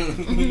wrong.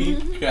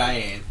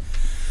 Crying.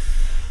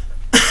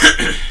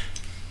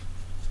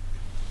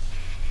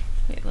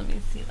 Wait, let me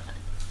see that.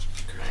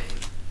 Crying.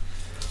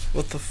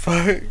 What the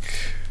fuck?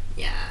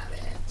 Yeah,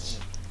 bitch.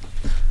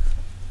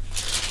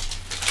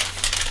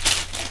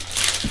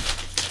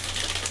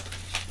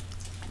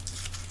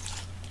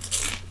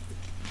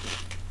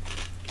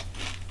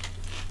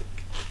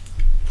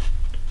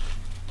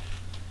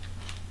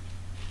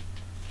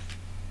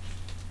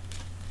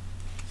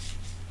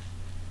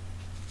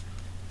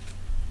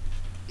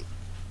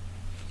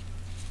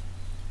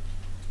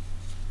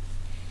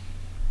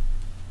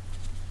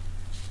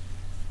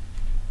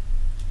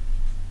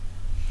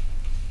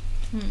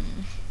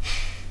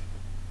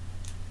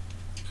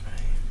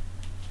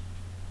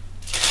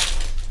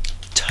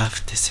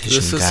 Tough decision,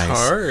 This is guys.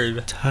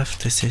 hard. Tough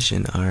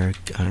decision. Our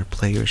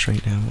players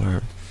right now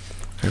are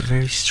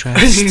very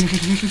stressed.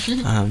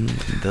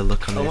 The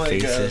look on Oh their my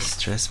faces God.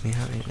 stress me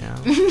out right now.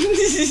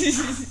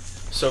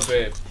 So,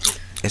 babe,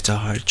 It's a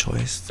hard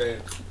choice.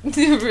 babe,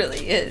 It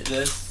really is.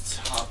 this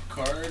top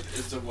card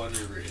is the one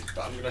you read,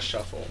 but I'm gonna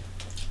shuffle.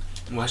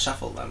 Why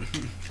shuffle them?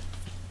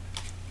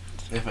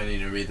 If I need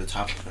to read the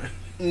top one.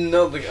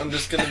 No, like, I'm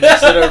just gonna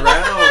mix it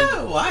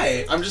around.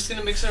 Why? I'm just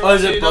gonna mix it around. Oh,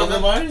 is so it you both don't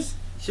of know- ours?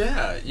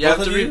 Yeah, you Both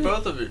have to of read you?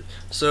 both of it.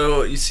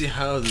 So, you see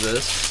how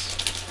this,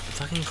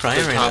 Fucking the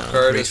crying right top now.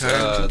 card is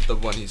Retard. the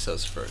one he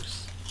says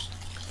first.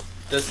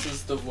 This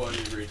is the one you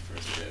read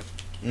first, babe.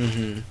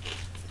 Mm-hmm.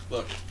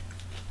 Look.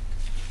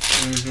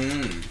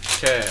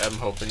 Mm-hmm. Okay, I'm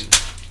hoping.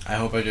 I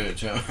hope I do it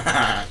too.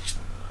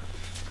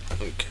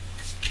 Okay.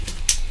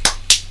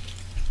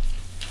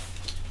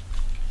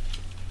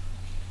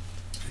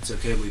 It's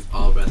okay, we've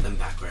all read them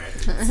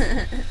backwards.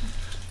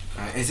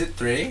 Is it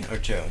 3 or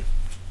 2?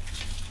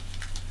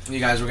 You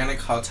guys, we're gonna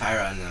call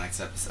Tyra in the next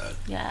episode.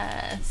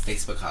 Yes.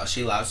 Facebook call.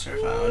 She lost her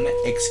phone.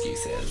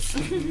 Excuses.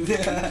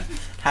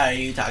 How are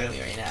you talking to me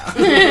right now?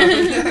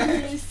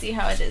 See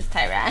how it is,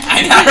 Tyra.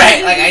 I know,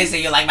 right? Like, I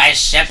say you like my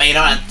shit, but you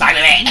don't want to talk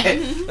to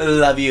me.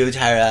 Love you,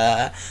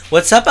 Tyra.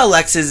 What's up,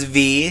 Alexis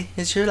V?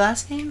 Is your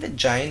last name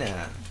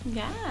Vagina?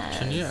 Yes.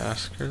 Can you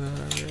ask her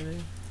that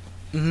already?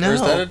 No. Or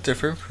is that a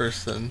different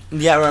person?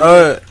 Yeah,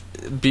 remember?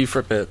 B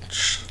for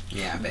bitch.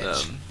 Yeah,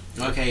 bitch.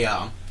 Okay,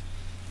 y'all.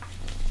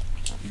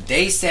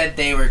 They said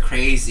they were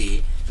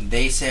crazy.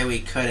 They said we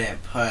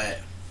couldn't put.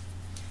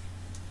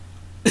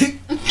 How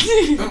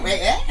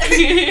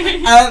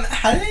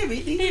did I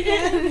read these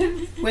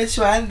again? Which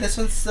one? This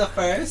one's the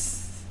first?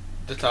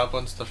 The top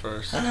one's the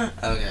first.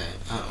 Okay.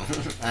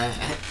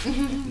 Oh.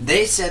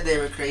 They said they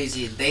were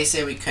crazy. They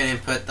said we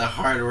couldn't put the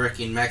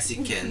hardworking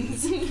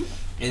Mexicans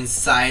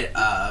inside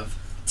of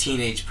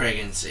teenage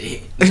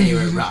pregnancy. They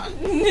were wrong.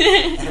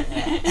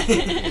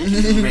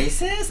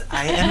 Racist?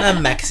 I am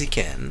a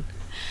Mexican.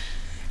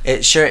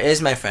 It sure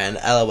is, my friend.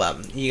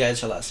 LOL. You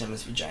guys, her last name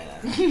is Vagina.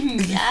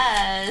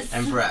 Yes.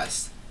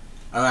 Impressed.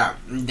 Alright.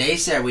 They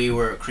said we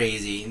were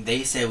crazy.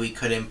 They said we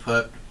couldn't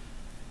put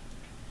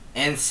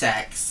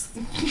insects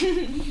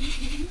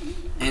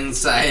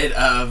inside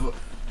of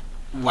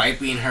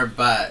wiping her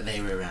butt.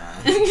 They were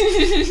wrong.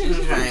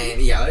 Right.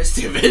 Y'all are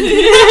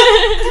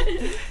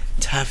stupid.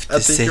 Tough decisions. I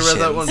think you read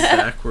that one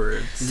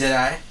backwards. Did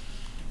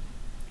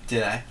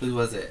I? Who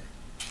was it?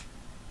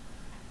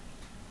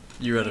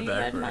 You read it You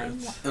read backwards.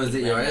 mine. Was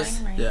it You read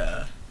yours? mine right.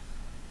 Yeah.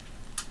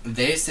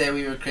 They said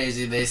we were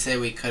crazy. They said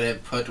we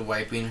couldn't put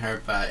wiping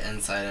her butt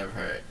inside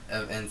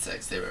of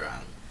insects. They were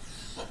wrong.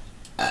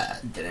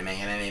 Didn't make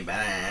it any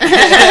better.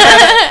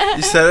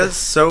 You said it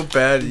so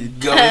bad. You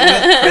Going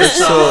with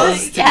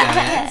crystals, to be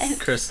Yes.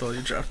 honest. Crystal,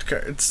 you dropped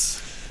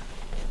cards.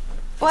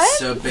 What?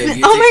 So, babe,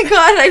 you Oh take- my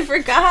god, I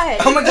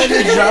forgot. Oh my god,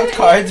 you dropped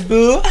cards,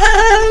 boo.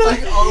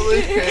 Like all the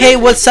Hey,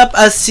 what's up,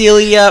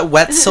 Celia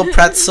Wetzel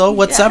Pretzel?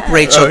 What's up, Yes.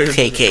 Rachel Oh, you're-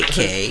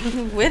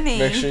 KKK? Winnie.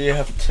 Make sure you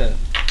have 10.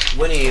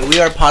 Winnie, we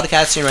are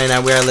podcasting right now.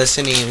 We are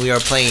listening. We are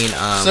playing.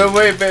 So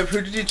wait, babe,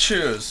 who did you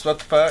choose? What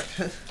the fuck?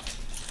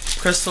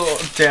 Crystal,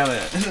 damn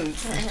it.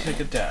 Take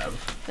a dab.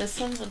 This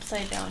one's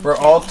upside down. We're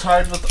too. all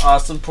tied with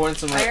awesome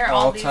points, and Why we're are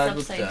all all these tied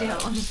with upside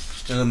dabs.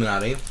 down?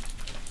 Illuminati.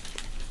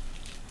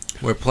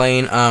 We're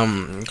playing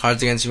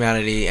Cards Against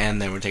Humanity,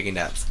 and then we're taking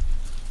dabs.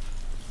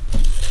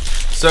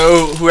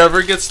 So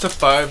whoever gets to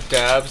 5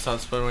 dabs,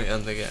 that's when we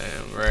end the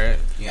game, right?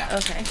 Yeah.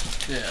 Okay.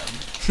 Yeah.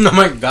 Oh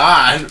my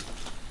god.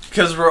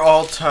 Because we're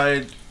all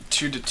tied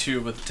 2-2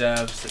 with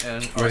dabs,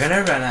 and We're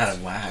gonna run out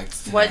of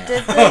wax. What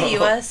did the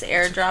U.S.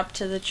 airdrop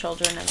to the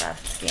children of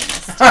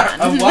Afghanistan?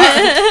 A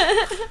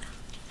what?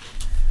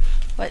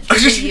 What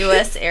did the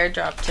U.S.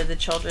 airdrop to the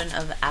children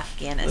of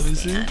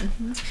Afghanistan?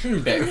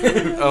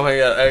 Babe. Oh my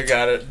god, I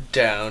got it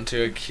down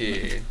to a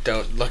key.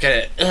 Don't look at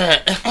it.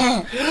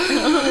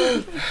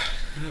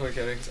 Oh my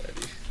god,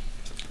 anxiety.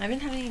 I've been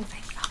having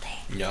anxiety all day.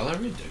 Y'all are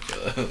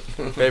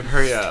ridiculous. Babe,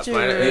 hurry up.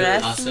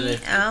 Stress also me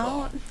did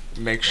out.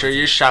 Make sure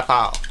you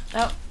shuffle.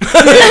 Oh.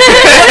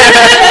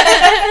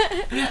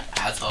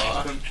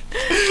 Asshole.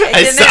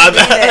 I saw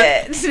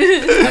didn't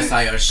read I saw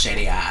your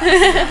shitty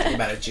ass. You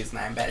better choose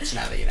my bitch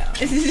now that you know.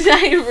 it.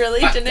 I really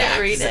Fuck didn't that.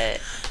 read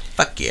it.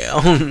 Fuck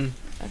you.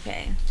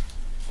 Okay.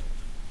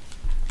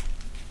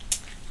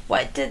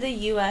 What did the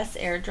U.S.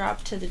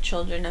 airdrop to the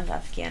children of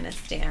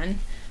Afghanistan?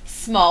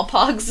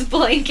 Smallpox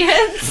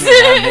blankets.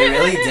 Yeah, they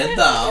really did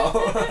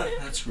though.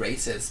 That's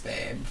racist,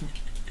 babe.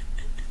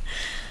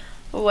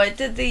 What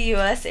did the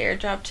U.S.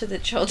 airdrop to the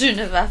children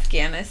of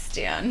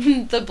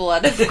Afghanistan? The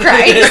blood of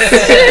Christ.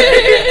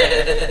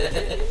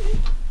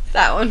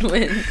 That one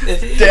wins.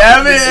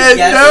 Damn it,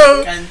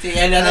 no.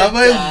 How am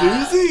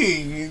I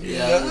losing? losing?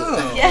 Yeah.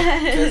 No.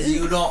 Yes. Because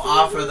you don't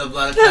offer the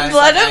blood of The Christ.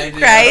 blood like I of do.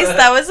 Christ.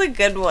 That was a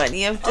good one.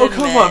 You have to Oh,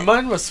 come admit. on.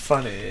 Mine was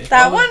funny.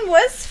 That Oh. one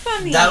was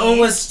funny. That one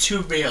was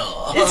too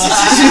real. You're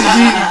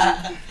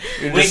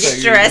We just like-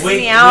 Stress we-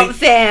 me out, we-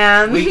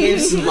 fam. We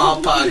gave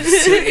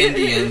smallpox to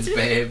Indians,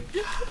 babe.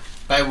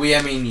 By we,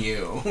 I mean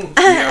you. You're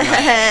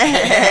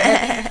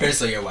white.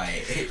 Crystal, you're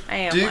white. I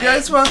am Do you white.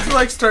 guys want to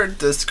like start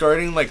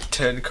discarding like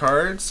 10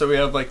 cards so we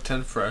have like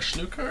 10 fresh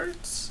new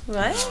cards?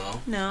 What?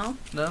 No.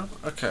 No?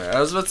 Okay.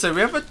 I was about to say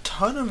we have a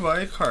ton of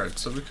white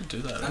cards, so we could do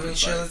that. I if mean, you'd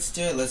sure, like. let's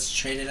do it. Let's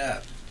trade it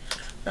up.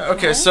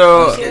 Okay, What?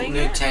 so Let's get Doing new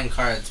it? 10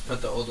 cards.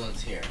 Put the old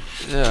ones here.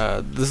 yeah,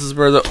 this is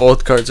where the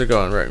old cards are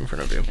going, right in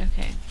front of you.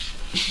 Okay.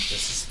 Just to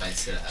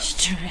spice it up.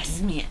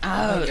 Stress me Oh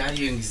out. my god,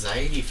 you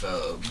anxiety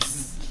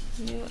phobes.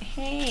 You,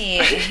 hey,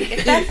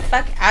 get that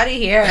fuck out of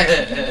here.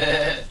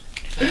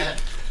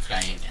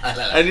 Crying.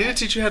 I need to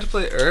teach you how to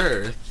play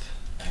Earth.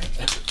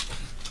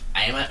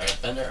 I am an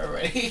earthbender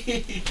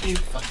already.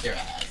 Fuck your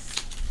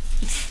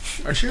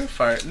ass. Aren't you a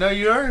fire? No,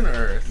 you are an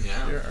Earth.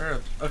 Yeah. You're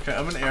Earth. Okay,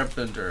 I'm an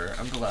Airbender.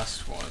 I'm the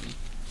last one.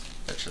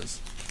 Bitches.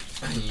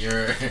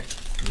 You're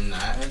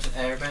not an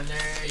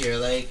airbender. You're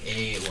like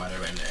a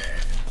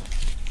waterbender.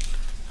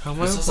 How am I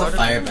Crystal's a water-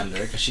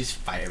 firebender because she's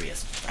fiery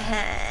as fuck.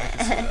 I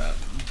can see that.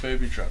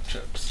 Baby drop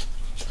chips.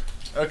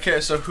 Okay,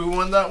 so who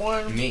won that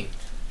one? Me.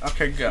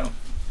 Okay, go.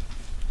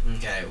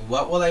 Okay,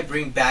 what will I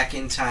bring back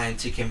in time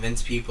to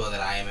convince people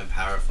that I am a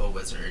powerful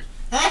wizard?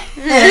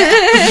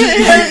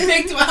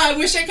 Perfect! Wow, I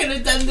wish I could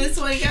have done this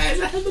one,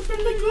 guys. I had the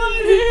perfect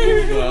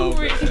one. Wow,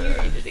 Wait, can you man.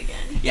 read it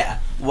again? Yeah.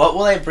 What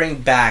will I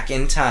bring back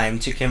in time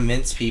to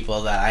convince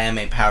people that I am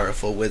a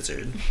powerful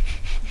wizard?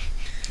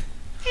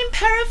 I'm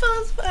powerful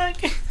as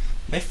fuck.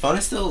 My phone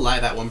is still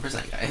alive at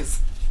 1%, guys.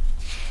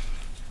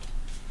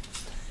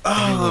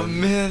 Oh,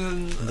 Everyone-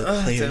 man. The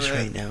Oh, players damn it.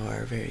 right now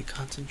are very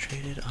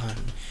concentrated on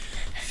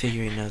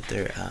figuring out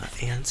their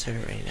answer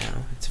right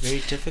now. It's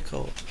very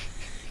difficult.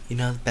 You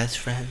know, best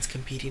friends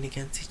competing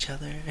against each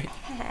other.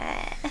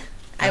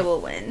 I will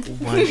win.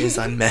 One is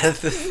on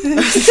meth.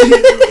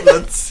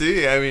 Let's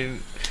see. I mean,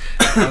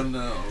 oh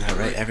no. All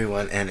right,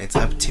 everyone, and it's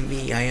up to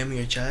me. I am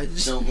your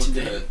judge. Don't look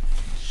at it.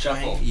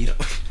 Right? You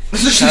don't.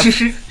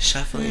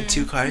 Shuffling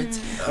 2 cards.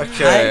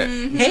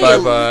 Okay. Hey,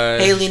 Bye-bye.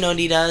 Hey,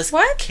 Leonoditas.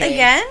 What? Okay.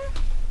 Again?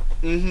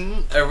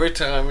 Every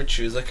time we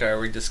choose a card,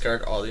 we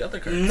discard all the other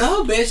cards.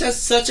 No, bitch, that's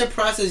such a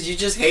process. You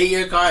just hate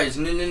your cards.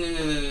 No.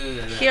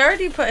 He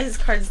already put his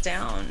cards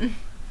down.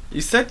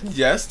 You said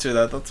yes to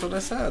that. That's what I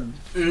said.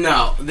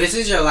 No, this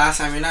is your last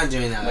time. You're not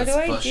doing that. What That's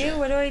do I bullshit. do?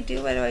 What do I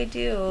do? What do I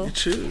do? You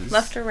choose.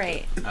 Left or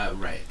right?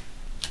 Right.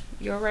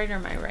 Your right or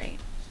my right?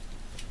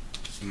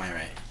 Am I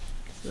right?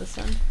 This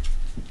one?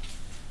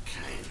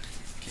 Okay.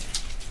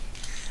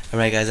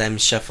 Alright, guys, I'm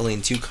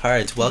shuffling 2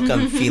 cards.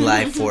 Welcome,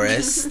 Feli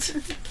Forest.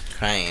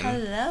 Crying.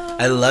 Hello.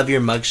 I love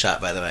your mugshot,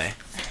 by the way.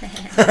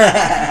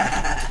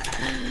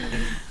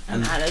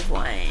 I'm out of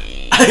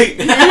wine.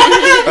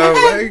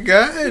 Oh my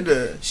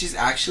god. She's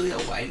actually a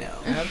wino.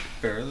 I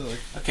barely like.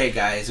 Okay,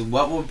 guys,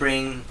 what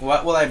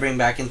will I bring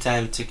back in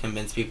time to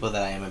convince people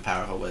that I am a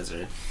powerful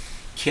wizard?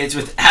 Kids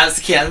with ass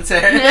cancer.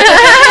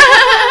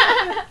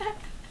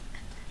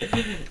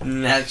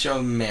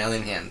 Natural male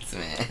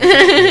enhancement.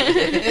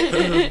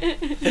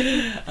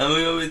 I'm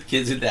gonna go with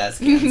kids with ass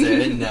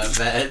cancer. No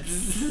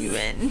bets. You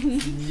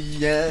win.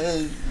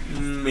 Yes.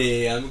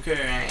 Me, I'm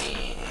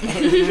crying.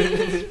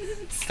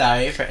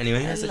 Sorry for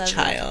anyone who has a love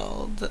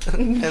child.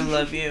 I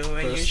love you and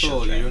your Crystal,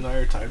 children. you and I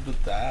are tied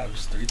with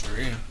dabs.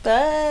 3-3.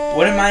 But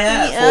What am I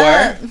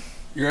at? 4?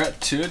 You're at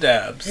 2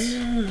 dabs.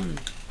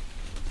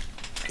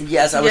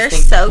 Yes, I was You're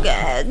thinking. so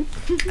good.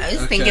 I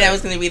was thinking Okay. I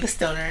was gonna be the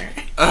stoner.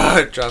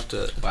 I dropped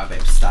it. Wow,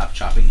 babe, stop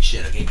chopping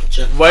shit. Okay, get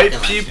your White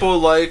fucking people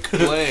like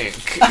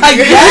blank.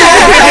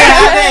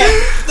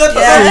 Yes!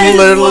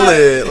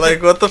 Literally.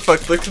 Like, what the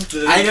fuck? Look at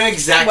this. I know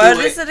exactly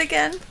What is it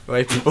again?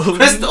 White people.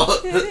 Crystal.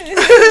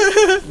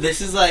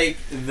 This is like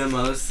the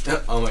most.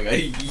 Oh my god.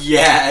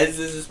 Yes,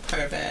 this is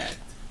perfect.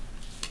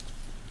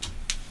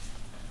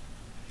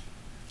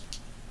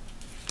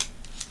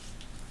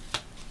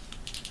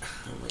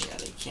 Oh my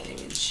god, I can't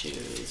even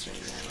choose right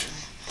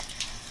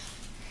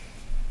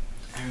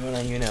now.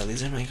 Everyone, you know,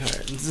 these are my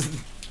cards.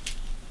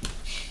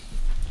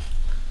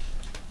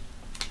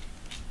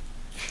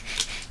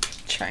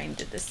 Trying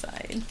to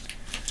decide.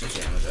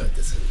 Okay, I'm gonna go with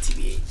this one,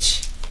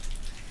 TBH.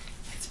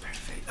 It's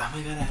perfect. Oh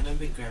my god, I haven't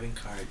been grabbing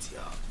cards,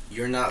 y'all.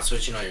 You're not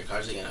switching all your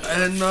cards again.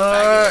 I'm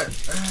not.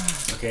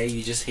 Okay,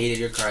 you just hated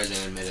your cards and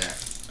admitted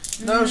it.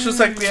 No, it's just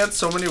like we had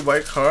so many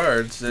white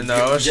cards, and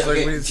now it's just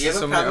like we do you have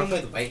so a many.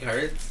 problem with white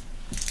cards?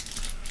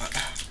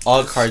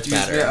 All cards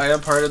Excuse matter. me, I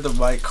am part of the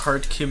white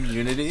card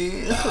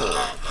community.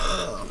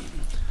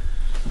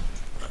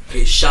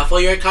 Okay, shuffle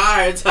your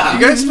cards. You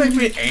guys make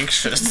me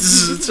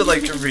anxious to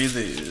like read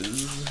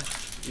these.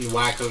 You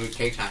whack over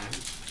cake time.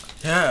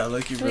 Yeah,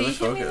 like you Will really you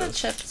give me the focus.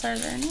 chips? Are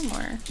there any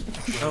more?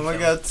 Oh my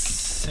god,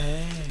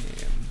 same.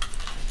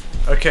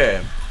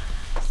 Okay.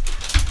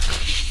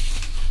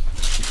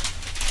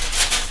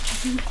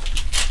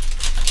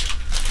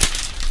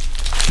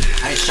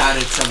 I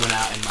shouted someone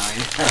out in mine.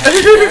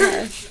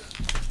 Yes.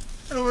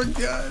 Oh my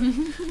god.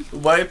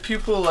 White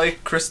people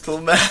like crystal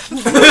meth.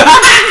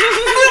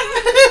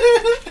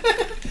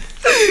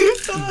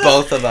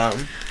 Both of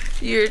them.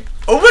 You're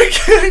Oh my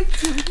god.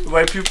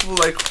 White people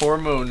like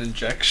hormone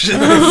injections.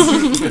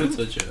 That's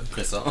so true.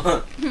 Crystal.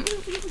 I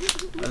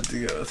have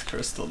to go with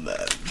crystal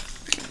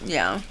meth.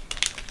 yeah.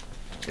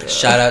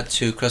 Shout out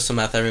to Crystal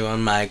Meth,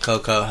 everyone, my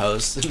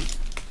co-host.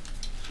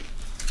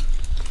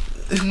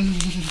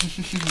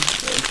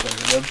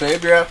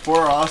 Babe, you're at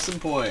 4 awesome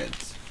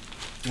points.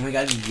 Oh my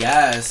god,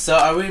 yes. So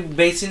are we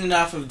basing it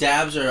off of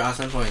dabs or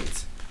awesome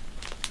points?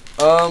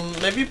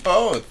 Maybe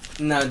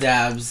both. No,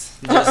 dabs.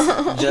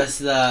 Just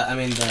the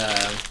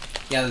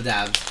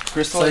dabs.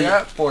 Crystal, So you're you-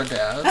 at 4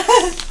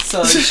 dabs. So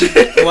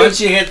once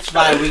she hits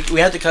 5, we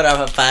have to cut off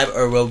at 5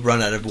 or we'll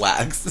run out of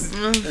wax.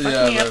 Fuck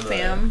Yeah, me up, right.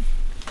 fam.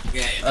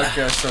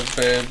 Okay, so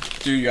babe,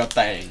 do your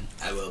thing.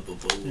 I will.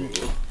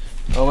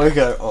 Oh my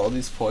god, all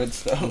these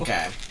points though.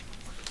 Okay.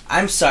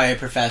 I'm sorry,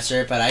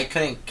 Professor, but I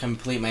couldn't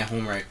complete my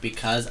homework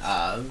because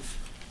of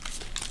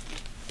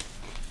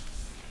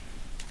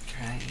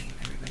crying,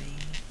 everybody.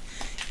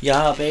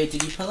 Y'all, babe,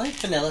 did you put like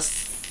vanilla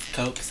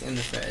cokes in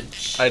the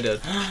fridge? I did.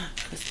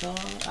 Crystal,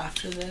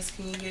 after this,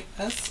 can you get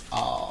us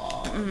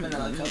all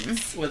vanilla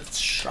cokes with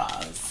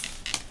straws?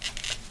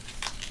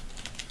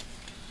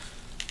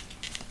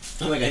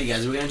 Oh my god, you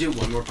guys, we're gonna do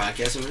one more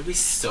podcast and we're gonna be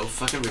so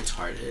fucking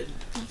retarded.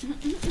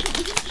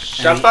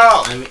 Shut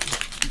up! I mean,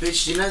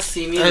 bitch, do you not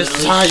see me? I literally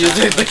saw you shut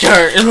take the up?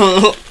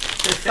 card.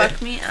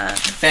 Fuck me up.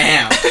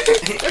 Fam.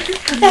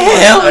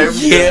 Hell Hell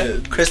yeah. yeah.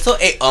 Crystal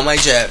ate all my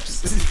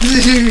chips.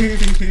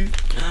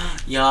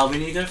 Y'all, we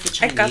need to go for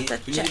I Chinese. got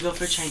the We need to go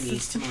for chips.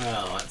 Chinese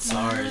tomorrow at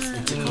SARS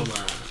in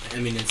Tacoma. I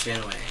mean, in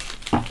Spanaway.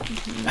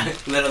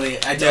 Literally,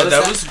 I Yeah, told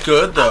that us was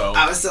good though.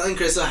 I was telling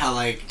Crystal how,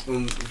 like,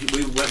 when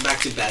we went back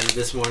to bed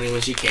this morning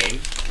when she came.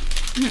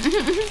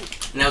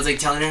 And I was, like,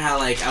 telling her how,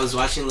 like, I was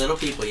watching Little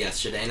People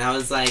yesterday. And I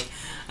was like,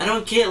 I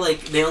don't get,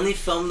 like, they only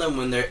film them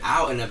when they're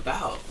out and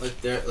about. Like,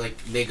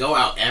 they go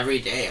out every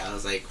day. I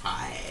was like,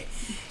 why?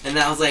 And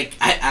I was like,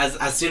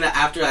 as soon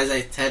as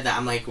I said that,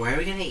 I'm like, where are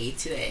we gonna eat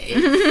today?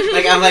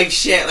 Like, I'm like,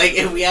 shit. Like,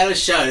 if we had a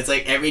show, it's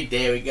like every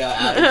day we go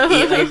out and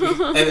eat, like,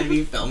 and then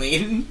we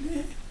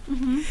filming. I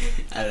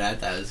don't know. I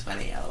thought it was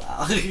funny.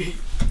 LOL.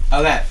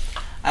 Okay,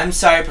 I'm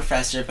sorry,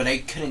 Professor, but I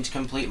couldn't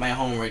complete my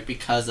homework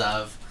because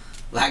of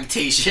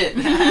lactation.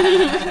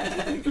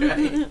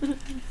 Right.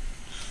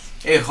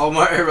 A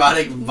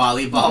homoerotic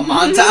volleyball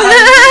montage.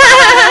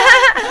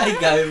 I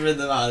got it for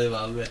the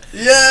volleyball bit.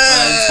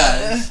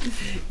 Yeah.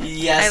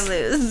 Yes. I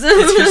lose.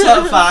 It's Crystal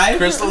at 5.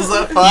 Crystal's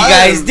at 5. You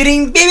guys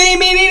didn't.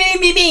 Game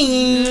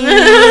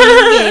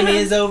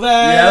is over. You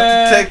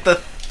have to take the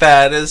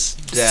fattest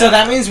dab. So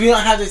that means we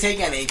don't have to take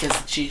any because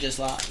she just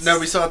lost. No,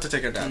 we still have to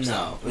take our dabs.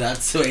 No,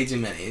 that's way too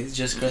many. It's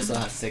just Crystal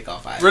has to take all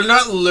 5. We're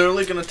not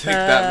literally gonna take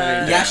that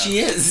many dabs. Yeah, she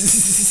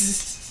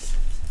is.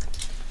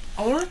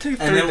 I want to take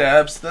And 3 then-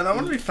 dabs, then I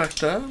want to be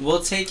fucked up.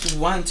 We'll take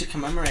 1 to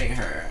commemorate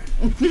her.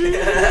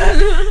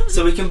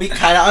 So we can be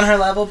kind of on her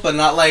level, but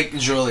not like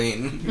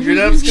drooling. Your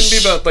dabs can be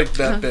about like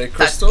that big,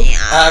 Crystal.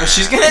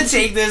 She's gonna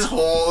take this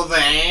whole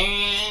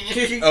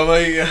thing. Oh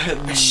my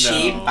god, no.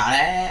 She bought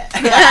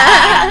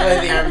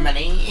it with your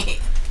money.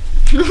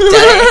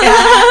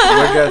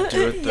 We're gonna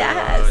do it though.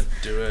 Yes.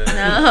 Do it.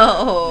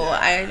 No,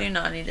 I do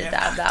not need to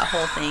dab that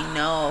whole thing.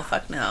 No,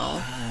 fuck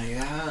no.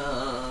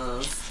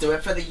 Yes. Do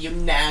it for the you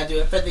now. Do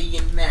it for the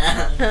you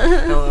now.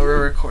 No,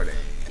 we're recording.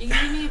 You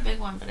can give me a big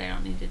one, but I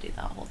don't need to do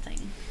that whole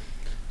thing.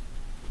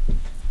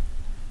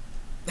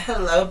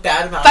 Hello,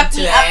 bad mom. Fuck me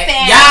today. up,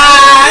 fam.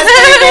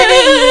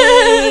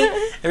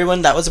 Yes.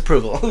 Everyone, that was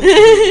approval.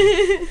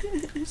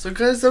 So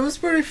guys, that was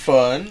pretty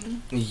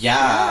fun.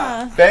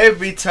 Yeah. Babe,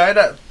 we tied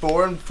at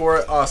 4 and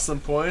 4 awesome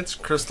points.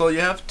 Crystal, you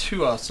have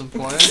 2 awesome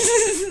points.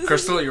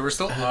 Crystal, you were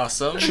still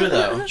awesome. True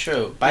though.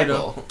 True.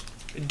 Bible.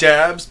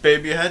 Dabs,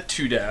 babe, you had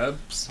 2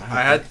 dabs.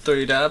 I had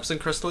 3 dabs, and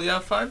Crystal, you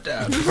have 5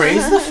 dabs.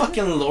 Praise the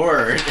fucking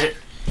Lord.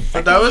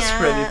 But that was Yeah.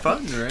 pretty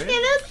fun, right?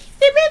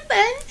 Super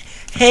fun.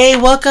 Hey,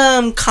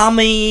 welcome,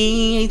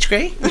 commie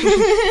Gray.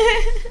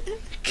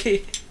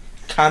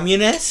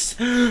 Communist.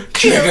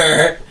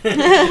 Trigger.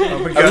 Oh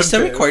my Are we God,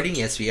 still babe. recording?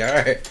 Yes, we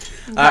are.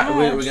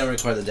 We're gonna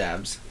record the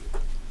dabs.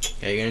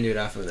 Okay, you're gonna do it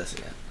off of this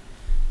again.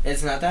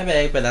 It's not that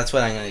big, but that's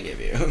what I'm gonna give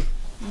you.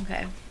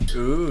 Okay.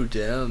 Ooh,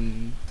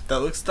 damn. That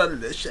looks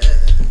delicious.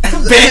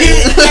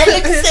 That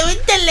looks so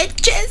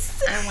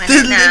delicious. I want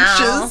it now.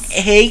 Delicious.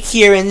 Hey,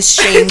 Kieran,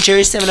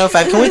 Stranger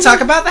 705. Can we talk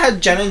about how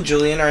Jen and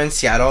Julian are in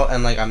Seattle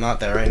and like I'm not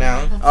there right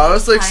now? I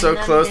was like so Find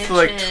them close to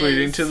like bitches.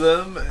 tweeting to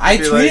them. and I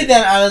be tweeted like,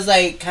 them. I was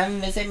like,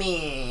 "Come visit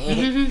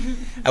me."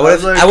 I would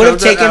have. like, I would have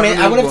come to taken it.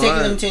 I would have Avenue taken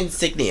them One. to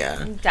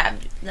Insignia. Dab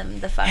them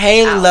the fuck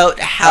Hey, out. low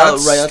how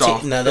That's royalty.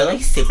 stalk No, they're them.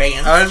 like super.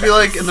 I would be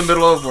like in the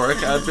middle of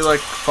work. I'd be like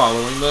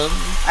following them.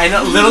 I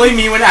know. Literally,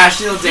 me when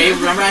Ashley and Dave.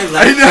 Remember, I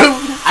left. I know.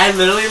 I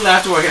literally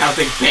left work and I was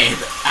like, "Babe."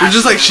 You're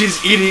just like Ashley- she's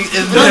eating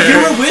in No, there. you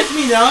were with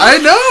me, no? I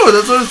know.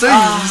 That's what I'm saying.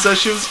 Ah. He said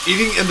she was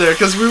eating in there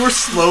because we were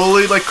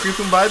slowly like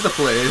creeping by the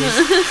place.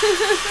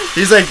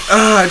 He's like,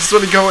 I just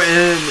want to go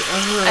in.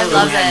 I We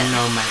love had it.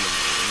 no money.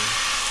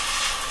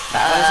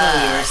 That was when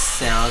we were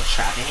still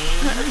trapping.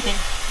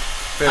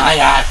 Oh my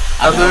god.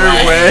 Other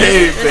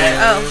way,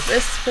 babe. Oh,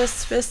 bis.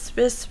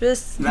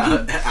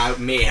 No,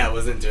 I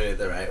wasn't doing it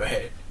the right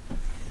way.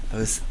 I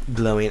was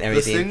blowing This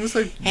everything. thing's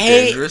like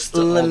Hey, dangerous to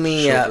all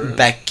Lamia, children.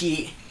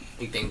 Becky.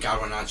 We thank God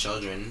we're not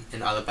children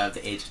and all above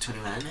the age of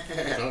 21.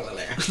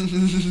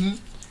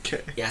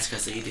 Okay. Yes,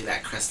 Crystal, you do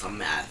that crystal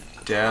math.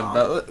 Damn,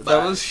 Oh,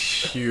 that was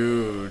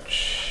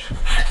huge.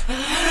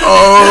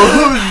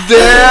 Oh,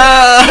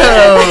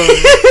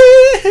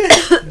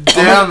 damn!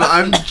 Damn,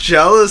 I'm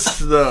jealous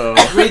though.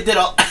 We did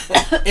all.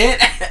 Take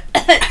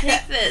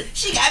this.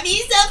 She got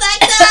me so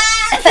fucked up.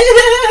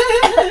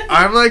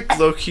 I'm like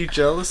low key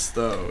jealous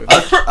though.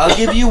 I'll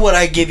give you what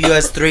I give you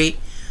as 3.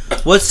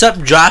 What's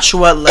up,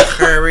 Joshua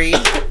LaCurry?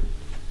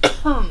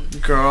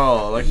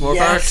 Girl, like more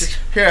power Yes. to-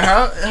 Here,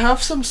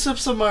 have some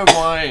sips of my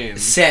wine.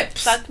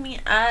 Sips. Fuck me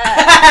up.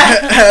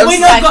 have, Wait,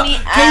 some, no, Fuck go, me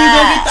can you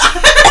go get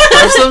the...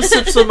 have some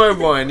sips of my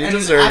wine. You And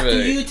deserve after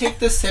it. you take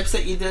the sips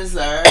that you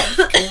deserve,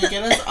 can you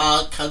get us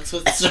all cokes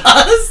with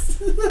straws?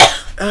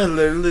 I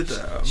literally do.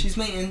 She's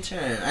my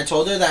intern. I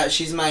told her that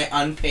she's my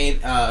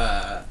unpaid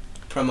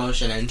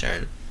promotion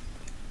intern.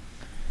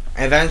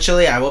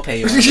 Eventually, I will pay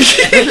you.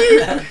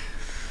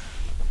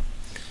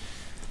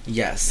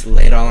 Yes,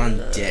 lay it all on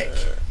dick.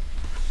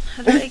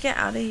 How do I get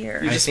out of here?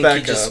 You I just think you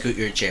back just up. scoot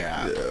your chair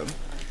out Yeah.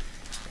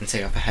 and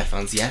take off the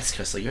headphones. Yes,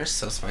 Crystal, you're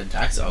so smart.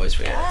 Dax always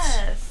forgets.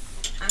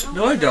 Yes.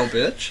 No, I don't,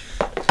 bitch.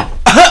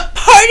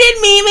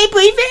 Pardon me, my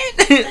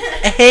boyfriend.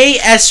 Hey,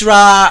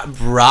 Esra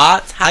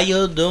Brat, how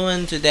you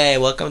doing today?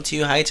 Welcome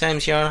to High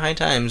Times here on High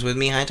Times with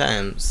me, High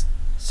Times.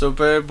 So,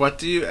 babe, what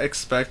do you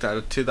expect out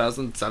of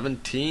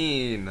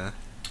 2017?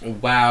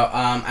 Wow,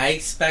 I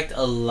expect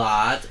a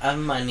lot of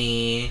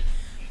money,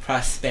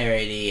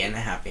 prosperity, and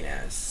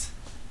happiness.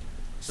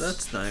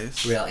 That's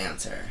nice. Real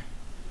answer.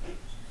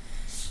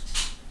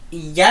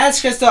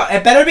 Yes, Crystal,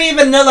 it better be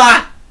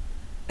vanilla.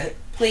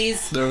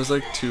 Please. There was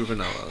like 2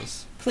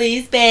 vanillas.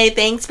 Please, babe.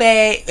 Thanks,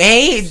 babe.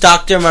 Hey,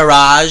 Dr.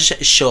 Mirage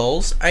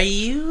Scholes. Are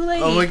you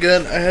like... Oh my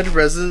god, I had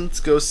residents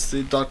go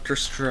see Doctor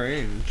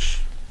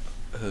Strange.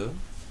 Who?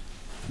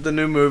 The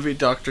new movie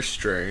Doctor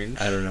Strange.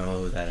 I don't know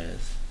who that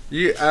is.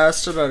 You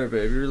asked about it,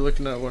 babe. You were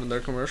looking at one of their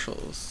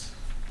commercials.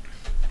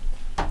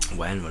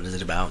 When? What is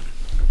it about?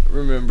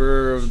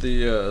 Remember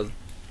the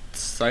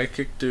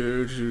psychic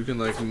dude who can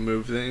like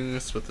move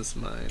things with his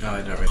mind? Oh,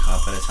 I don't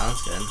recall, but it sounds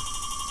good.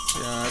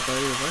 Yeah, I thought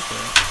you would like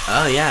that.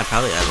 Oh, yeah,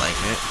 probably I'd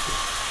like it.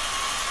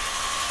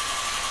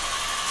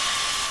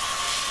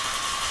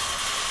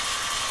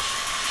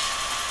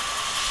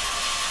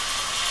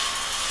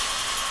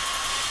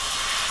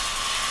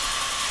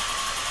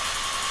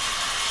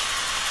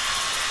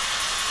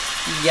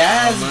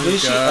 Yes, Oh my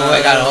Bushi. God. Oh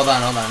my god, hold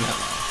on.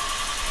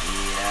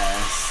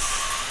 Yes.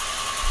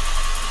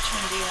 Which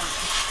one do you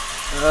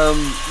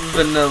want?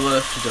 Vanilla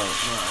if you don't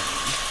mind.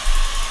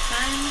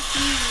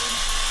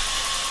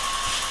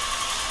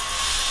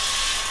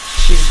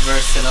 She's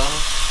versatile.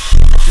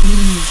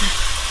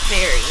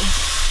 Very.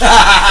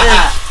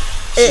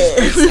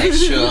 She's very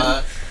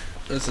sexual.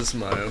 This is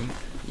mine.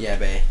 Yeah,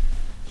 babe.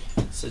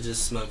 So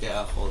just smoke it,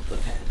 I'll hold the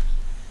pen.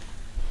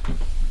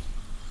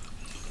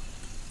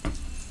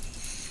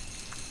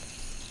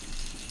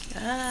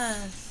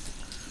 Yes.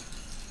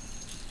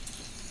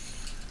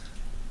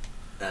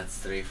 That's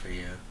 3 for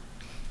you.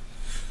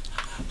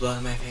 Blow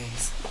in my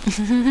face.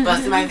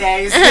 Bust in my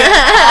face.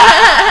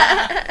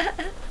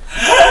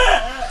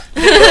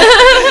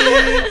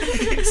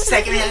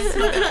 Secondhand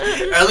smoking.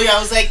 Earlier I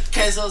was like,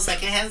 Crystal,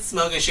 secondhand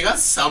smoking. She got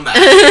so mad.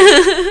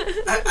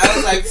 I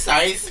was like,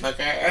 sorry,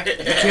 smoker. You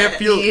can't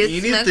feel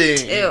You smoke anything.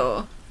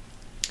 too.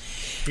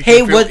 You Hey,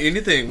 can't feel what-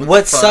 anything.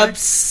 What's the up, fuck?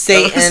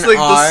 Satan That was like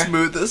R? the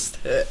smoothest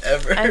hit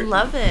ever. I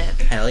love it.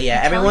 Hell yeah.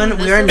 I'm Everyone, telling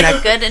you, we are this is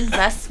a good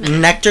investment.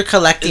 nectar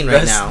collecting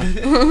right now.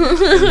 Investment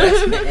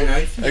in our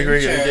Like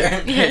we're gonna future.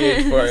 get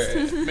paid for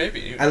it.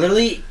 Maybe. I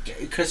literally,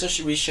 Crystal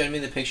showed me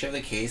the picture of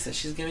the case that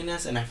she's giving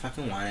us, and I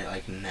fucking want it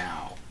like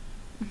now.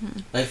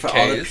 Like for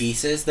all the Case?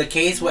 pieces, the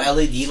case with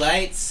LED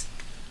lights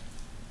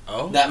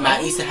Oh. that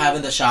Matt used to have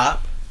in the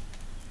shop.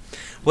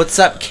 What's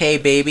up, K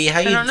baby? How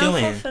I you don't know if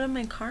doing? it'll fit in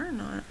my car or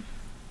not.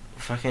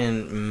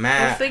 Fucking We'll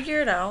Matt.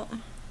 figure it out.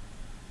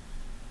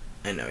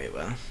 I know you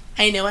will.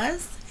 I know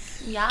us.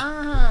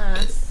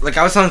 Yes. Like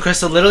I was telling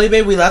Crystal, literally,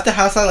 babe, we left the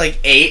house at like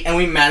 8, and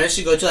we managed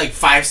to go to like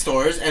 5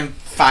 stores and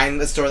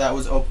find the store that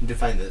was open to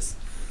find this.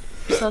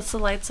 So that's the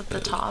lights at the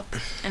top,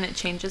 and it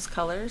changes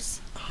colors.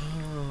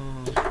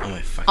 Oh. Oh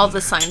my fucking. All the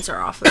signs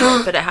are off of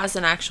it, but it has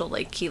an actual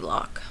like key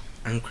lock.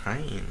 I'm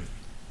crying.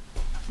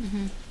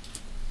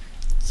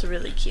 It's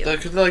really cute.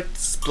 That could like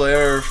display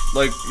our,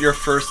 like your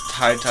first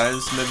High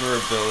Times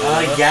memorabilia.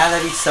 Oh yeah,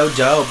 that'd be so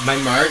dope. My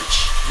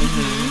merch.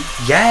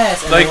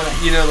 Yes. And Like I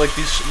wanna- you know, like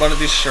these one of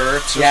these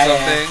shirts or Yeah, yeah.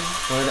 something,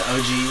 one of the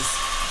OGs.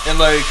 and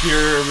like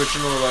your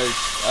original like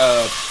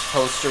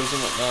posters and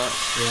whatnot.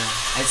 Yeah.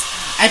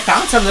 I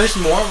found some. There's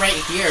more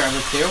right here of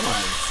the clear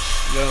ones.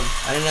 Yeah.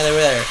 I didn't know they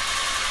were there.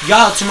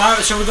 Y'all,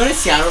 tomorrow, so we're going to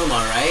Seattle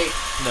tomorrow, right?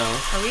 No.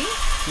 Are we?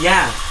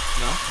 Yeah.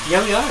 No.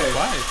 Yeah, we are.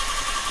 Why?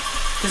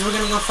 Because we're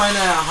going to go find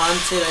a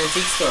haunted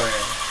antique store.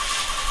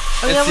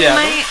 Oh In yeah, we Seattle?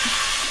 might.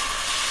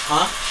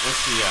 Huh? In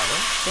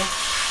Seattle.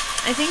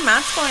 I think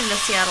Matt's going to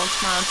Seattle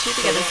tomorrow too to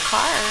get his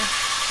car.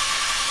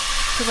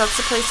 Because that's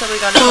the place that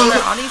we got his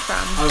other Audi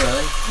from. Oh,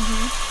 really?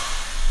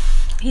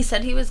 He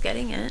said he was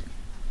getting it.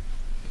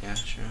 Yeah,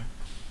 sure.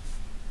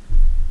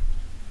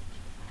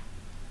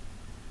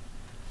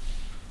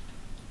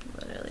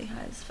 Literally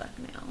high as fuck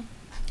now.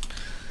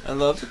 I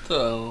love it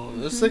though.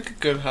 It's like a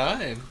good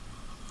high.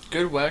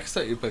 Good wax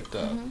that you picked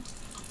up.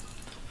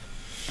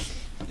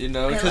 You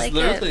know, I because like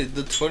literally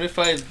the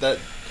 25 that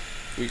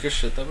week of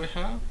shit that we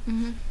have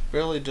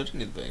barely did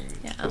anything.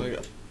 Yeah. Like,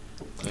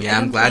 Yeah,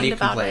 I'm glad you complained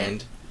about it.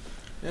 complained.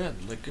 yeah,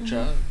 like good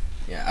job.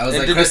 Yeah, I was And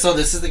like, did Crystal,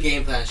 this is the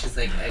game plan. She's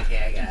like,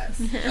 okay, I guess.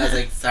 I was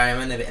like, sorry,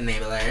 I'm an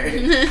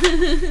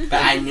enabler.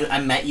 But I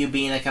met you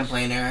being a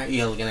complainer.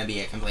 You're gonna be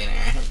a complainer.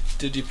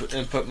 Did you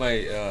put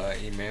my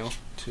email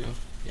too?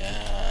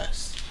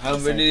 Yes. How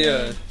Yes, I many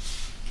did.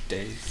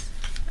 days?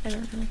 I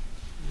don't know.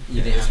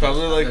 You It's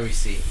probably the like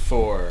receipt.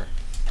 4.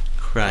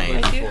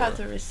 Crying. I do Four. have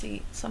the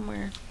receipt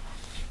somewhere.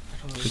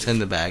 It's in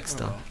the bag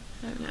still.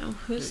 I don't know.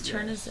 Whose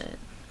turn is it?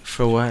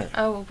 For what?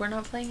 Oh, we're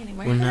not playing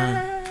anymore. We're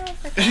not.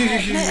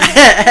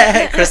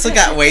 Forgot. Crystal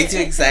got way too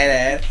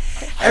excited.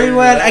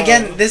 Everyone, know.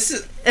 again, this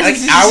is like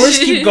hours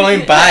keep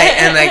going by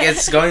and like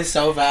it's going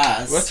so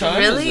fast. What time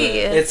Really?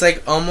 is it? It's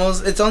like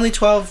almost. It's only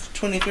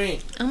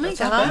 12:23. Oh my That's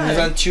not bad. We've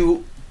god.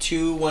 done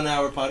two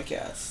 1-hour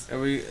podcasts.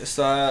 And we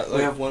saw We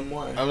like have one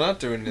more. I'm not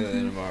doing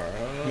anything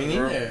tomorrow. Me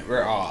neither.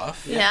 We're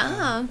off.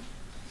 Yeah.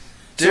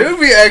 Dude,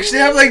 we actually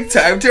have like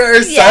time to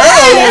ourselves.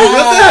 Yeah.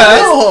 What the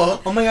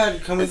hell? Oh my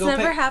god! Can we This go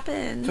never pick?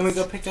 happens. Can we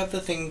go pick up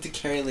the thing to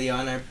carry Leo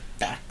on our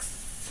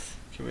backs?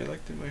 Can we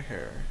like do my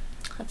hair?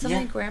 That's at Yeah.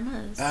 my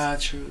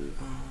grandma's. True.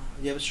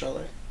 You have a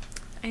stroller?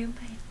 I am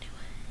buying a new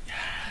one.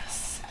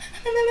 Yes.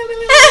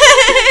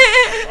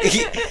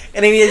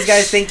 Anyways,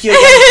 guys, thank you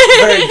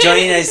again for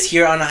joining us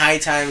here on High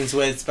Times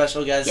with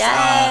special guests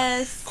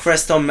Yes.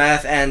 Crystal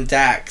Meth and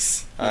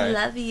Dax.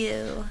 Love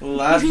you.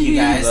 Love you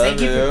guys. Love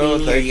Thank you for being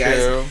here, Thank you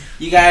guys.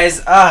 You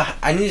guys,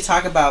 I need to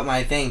talk about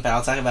my thing, but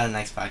I'll talk about it in the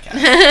next podcast.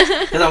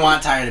 Because I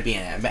want Tyra to be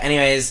in it. But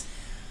anyways,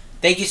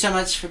 thank you so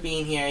much for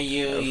being here.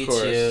 You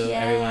course. too,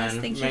 Yes,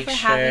 everyone. thank you Make for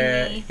sure,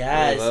 having me.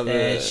 yes, I love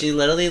bitch. it. She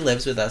literally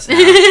lives with us now,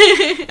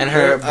 and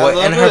her I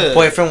love it.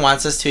 boyfriend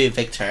wants us to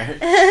evict her.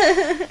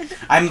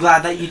 I'm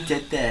glad that you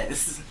did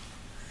this.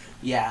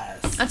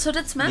 Yes. That's what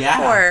it's meant Yeah.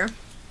 for.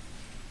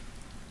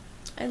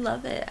 I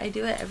love it. I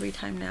do it every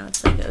time now.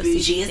 It's like a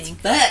Bougie as thing.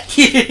 fuck.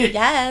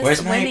 Yes.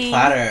 Where's my winning.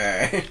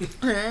 platter?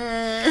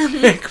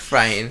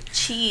 Crying.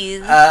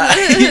 Cheese.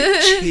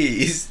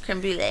 Cheese.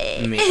 Creme brulee.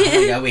 Oh my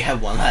god, we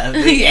have one left.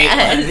 We ate one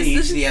Yes.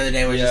 each the other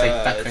day. We're just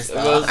like, fuck Yes, Crystal.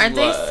 it was- Aren't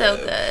they so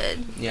Live.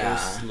 good? Yeah.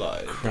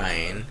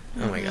 Crying.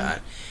 Oh my Mhm.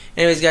 god.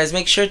 Anyways, guys,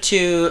 make sure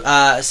to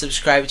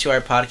subscribe to our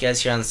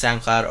podcast here on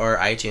SoundCloud or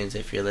iTunes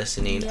if you're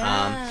listening.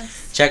 Yes.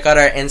 Check out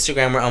our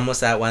Instagram. We're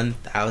almost at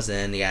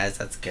 1,000, guys.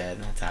 That's good.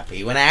 That's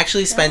happy. When I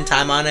actually spend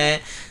time on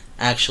it,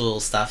 actual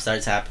stuff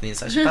starts happening.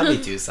 So I should probably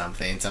do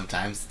something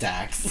sometimes.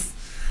 Dax.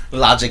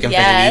 Logic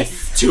Infinity.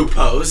 Yes. 2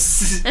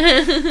 posts.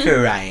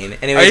 Crying. I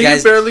Anyways, can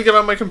guys. barely get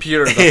on my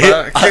computer.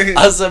 The fuck?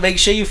 Also, make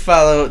sure you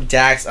follow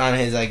Dax on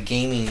his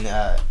gaming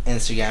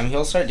Instagram.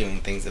 He'll start doing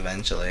things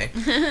eventually.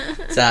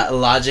 It's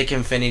Logic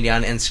Infinity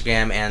on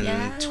Instagram and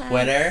Yes.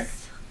 Twitter.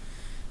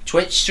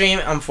 Twitch stream,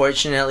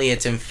 unfortunately,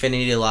 it's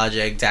Infinity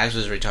Logic. Dax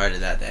was retarded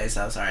that day,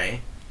 so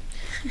sorry.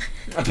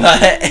 But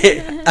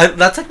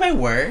that's like my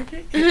word.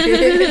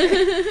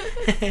 Yes.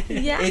 It's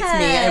me.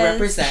 I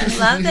represent.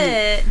 Love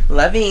it.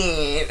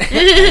 Loving.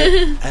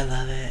 I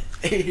love it.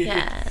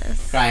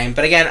 Yes. Crying.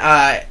 But again,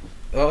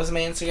 what was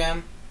my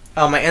Instagram?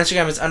 Oh, my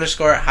Instagram is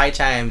 _high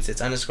times.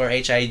 It's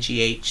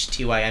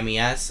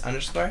 _HIGHTYMES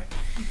 _.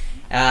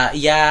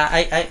 Yeah,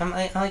 I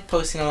like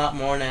posting a lot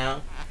more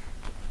now.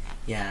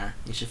 Yeah,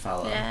 you should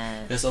follow.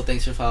 Yes. Crystal,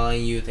 thanks for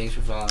following. You, thanks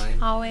for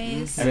following.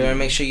 Always. Everyone,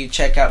 make sure you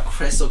check out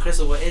Crystal.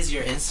 Crystal, what is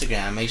your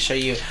Instagram? Make sure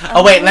you. Oh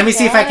Oh wait, my let me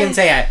see if I can God.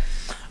 say it.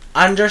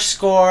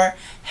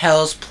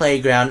 _Hell's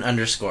Playground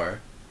 _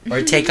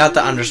 or take out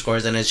the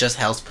underscores and it's just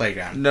Hell's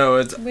Playground. No,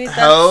 it's Wait, that's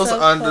Hell's so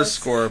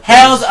underscore.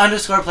 Hell's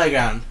 _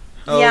 Playground.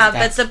 Yeah,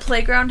 that's- but the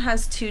playground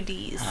has 2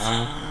 D's.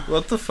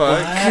 What the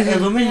fuck? What?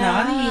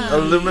 Illuminati. Yeah.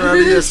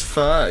 Illuminati as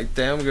fuck.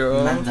 Damn,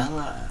 girl.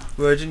 Mandela.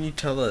 Why didn't you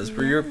tell us?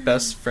 We're your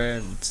best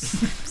friends.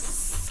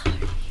 Sorry.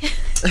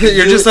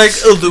 You're just like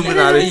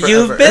Illuminati forever.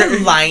 You've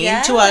been lying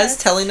to us, Yes.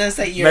 telling us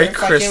that you're My a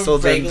fucking Crystal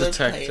didn't regular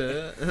detect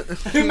player.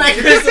 it. My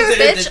Crystal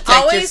didn't Bitch, detect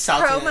always your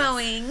saltiness.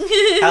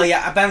 promoing. Hell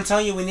yeah! But I'm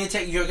telling you, we need to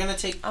take. You're gonna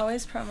take.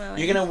 Always promoting.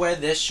 You're gonna wear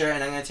this shirt,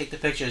 and I'm gonna take the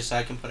pictures so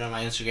I can put it on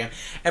my Instagram.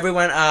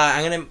 Everyone,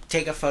 I'm gonna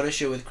take a photo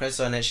shoot with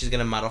Crystal, and then she's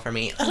gonna model for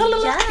me.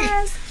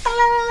 Yes.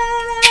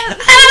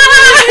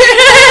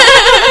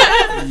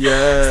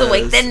 Yes. So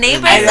wake the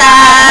neighbors I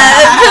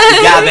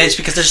up. yeah, bitch,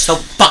 because they're so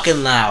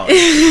fucking loud.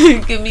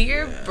 Give me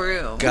your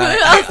broom. God.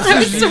 I'll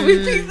start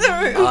sweeping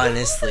the room.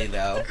 Honestly,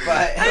 though.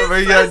 But Oh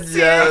my god,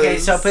 yes. okay,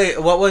 so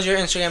what was your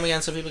Instagram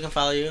again, so people can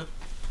follow you?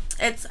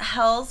 It's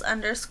Hell's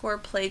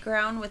 _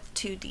 Playground with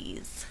 2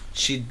 D's.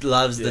 She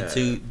loves Yeah.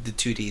 the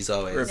two D's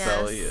always.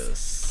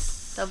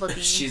 Rebellious. Double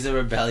D. She's a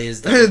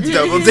rebellious double D.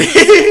 Double D.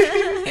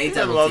 Hey,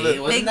 double love D.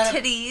 it. Wasn't Big that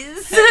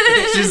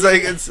titties. She's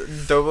like, it's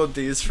double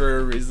D's for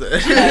a reason.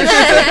 She's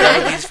like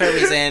double D's for a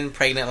reason.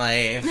 Pregnant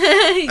life.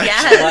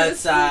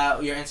 Yes.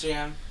 What's your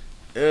Instagram?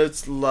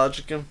 It's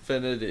Logic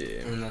Infinity.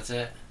 And that's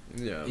it.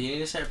 Yeah. You need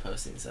to start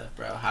posting stuff,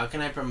 bro. How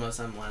can I promote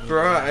someone?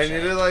 Bro, I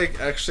need to like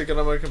actually get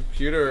on my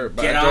computer,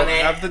 but Get I on don't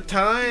it. have the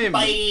time.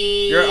 Bye.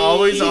 You're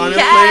always on it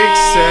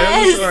Yes.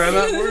 playing Sims or I'm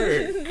at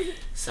work.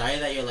 Sorry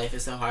that your life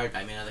is so hard.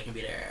 Buy me another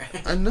computer.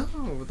 I know,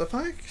 what the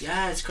fuck?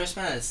 Yeah, it's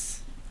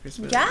Christmas.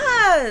 Christmas.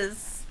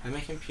 Yes. Buy my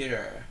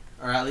computer,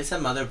 or at least a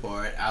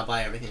motherboard. I'll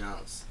buy everything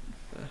else.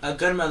 A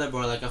good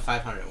motherboard, like a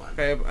 500 one.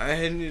 Okay,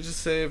 I need to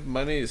save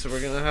money, so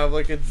we're gonna have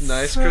like a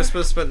nice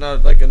Christmas, but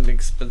not like an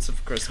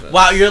expensive Christmas.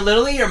 Wow, you're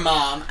literally your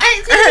mom.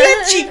 It's gonna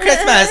be a cheap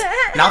Christmas,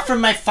 not for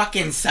my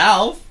fucking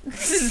self.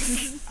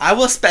 I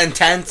will spend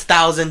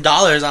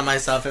 $10,000 on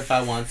myself if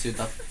I want to.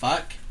 The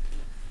fuck,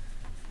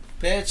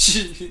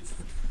 bitch.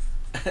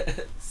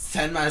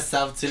 Send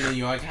myself to New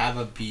York. Have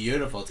a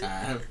beautiful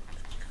time.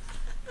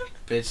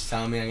 Bitch,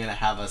 tell me I'm gonna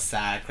have a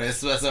sad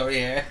Christmas over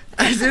here.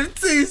 I didn't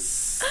say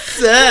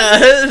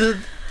sad.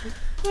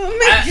 Oh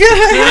my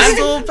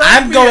god.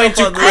 I'm going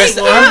to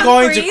Crystal. I'm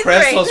going to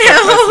Crystal's for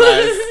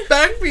Christmas.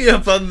 Back me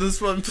up on this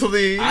one,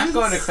 please. I'm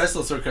going to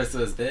Crystal's for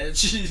Christmas,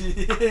 bitch.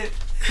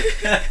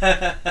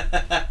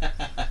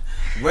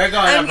 We're going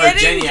I'm to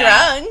Virginia. getting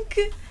drunk.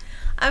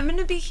 I'm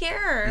gonna be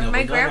here. No,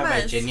 My we're going to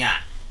grandma's. Virginia.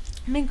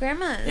 My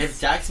grandma's. If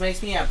Dax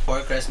makes me a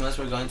poor Christmas,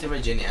 we're going to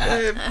Virginia.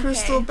 Hey,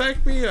 Crystal, Okay.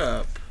 back me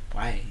up.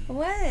 Why?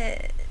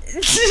 What?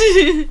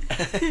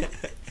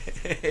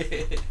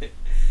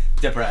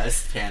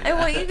 Depressed, Panda. I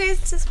want you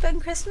guys to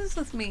spend Christmas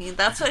with me.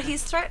 That's what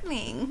he's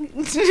threatening.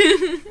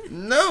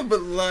 No,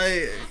 but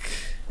like,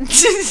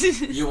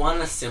 You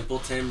want a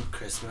simpleton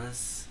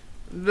Christmas?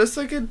 Just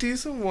like a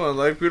decent one.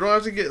 Like we don't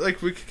have to get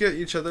like we could get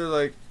each other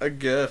like a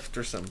gift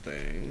or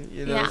something.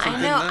 You know, Yeah, I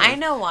something know. nice. I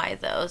know why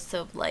though.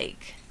 So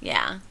like,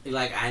 yeah.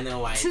 Like I know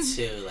why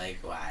too. Like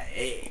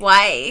why?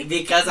 Why?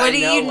 Because What I do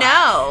know you why.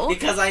 know?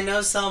 Because I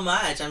know so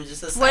much. I'm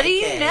just a psychic. What do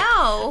you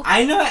know?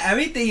 I know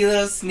everything, you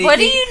little sneaky. What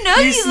do you know,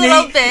 you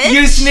little bitch?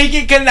 You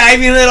sneaky,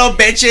 conniving little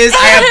bitches.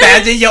 I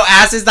abandoned your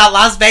asses at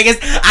Las Vegas.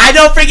 I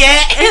don't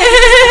forget.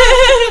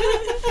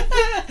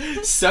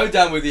 So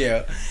done with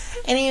you.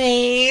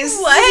 Anyways.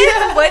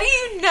 What? What do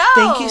you know?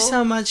 Thank you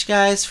so much,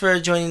 guys, for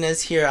joining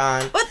us here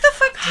on What the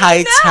fuck do High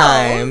you know?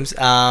 Times.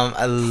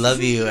 I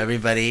love you,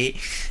 everybody.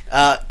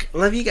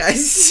 Love you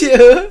guys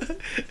too.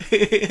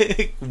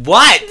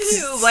 What? What?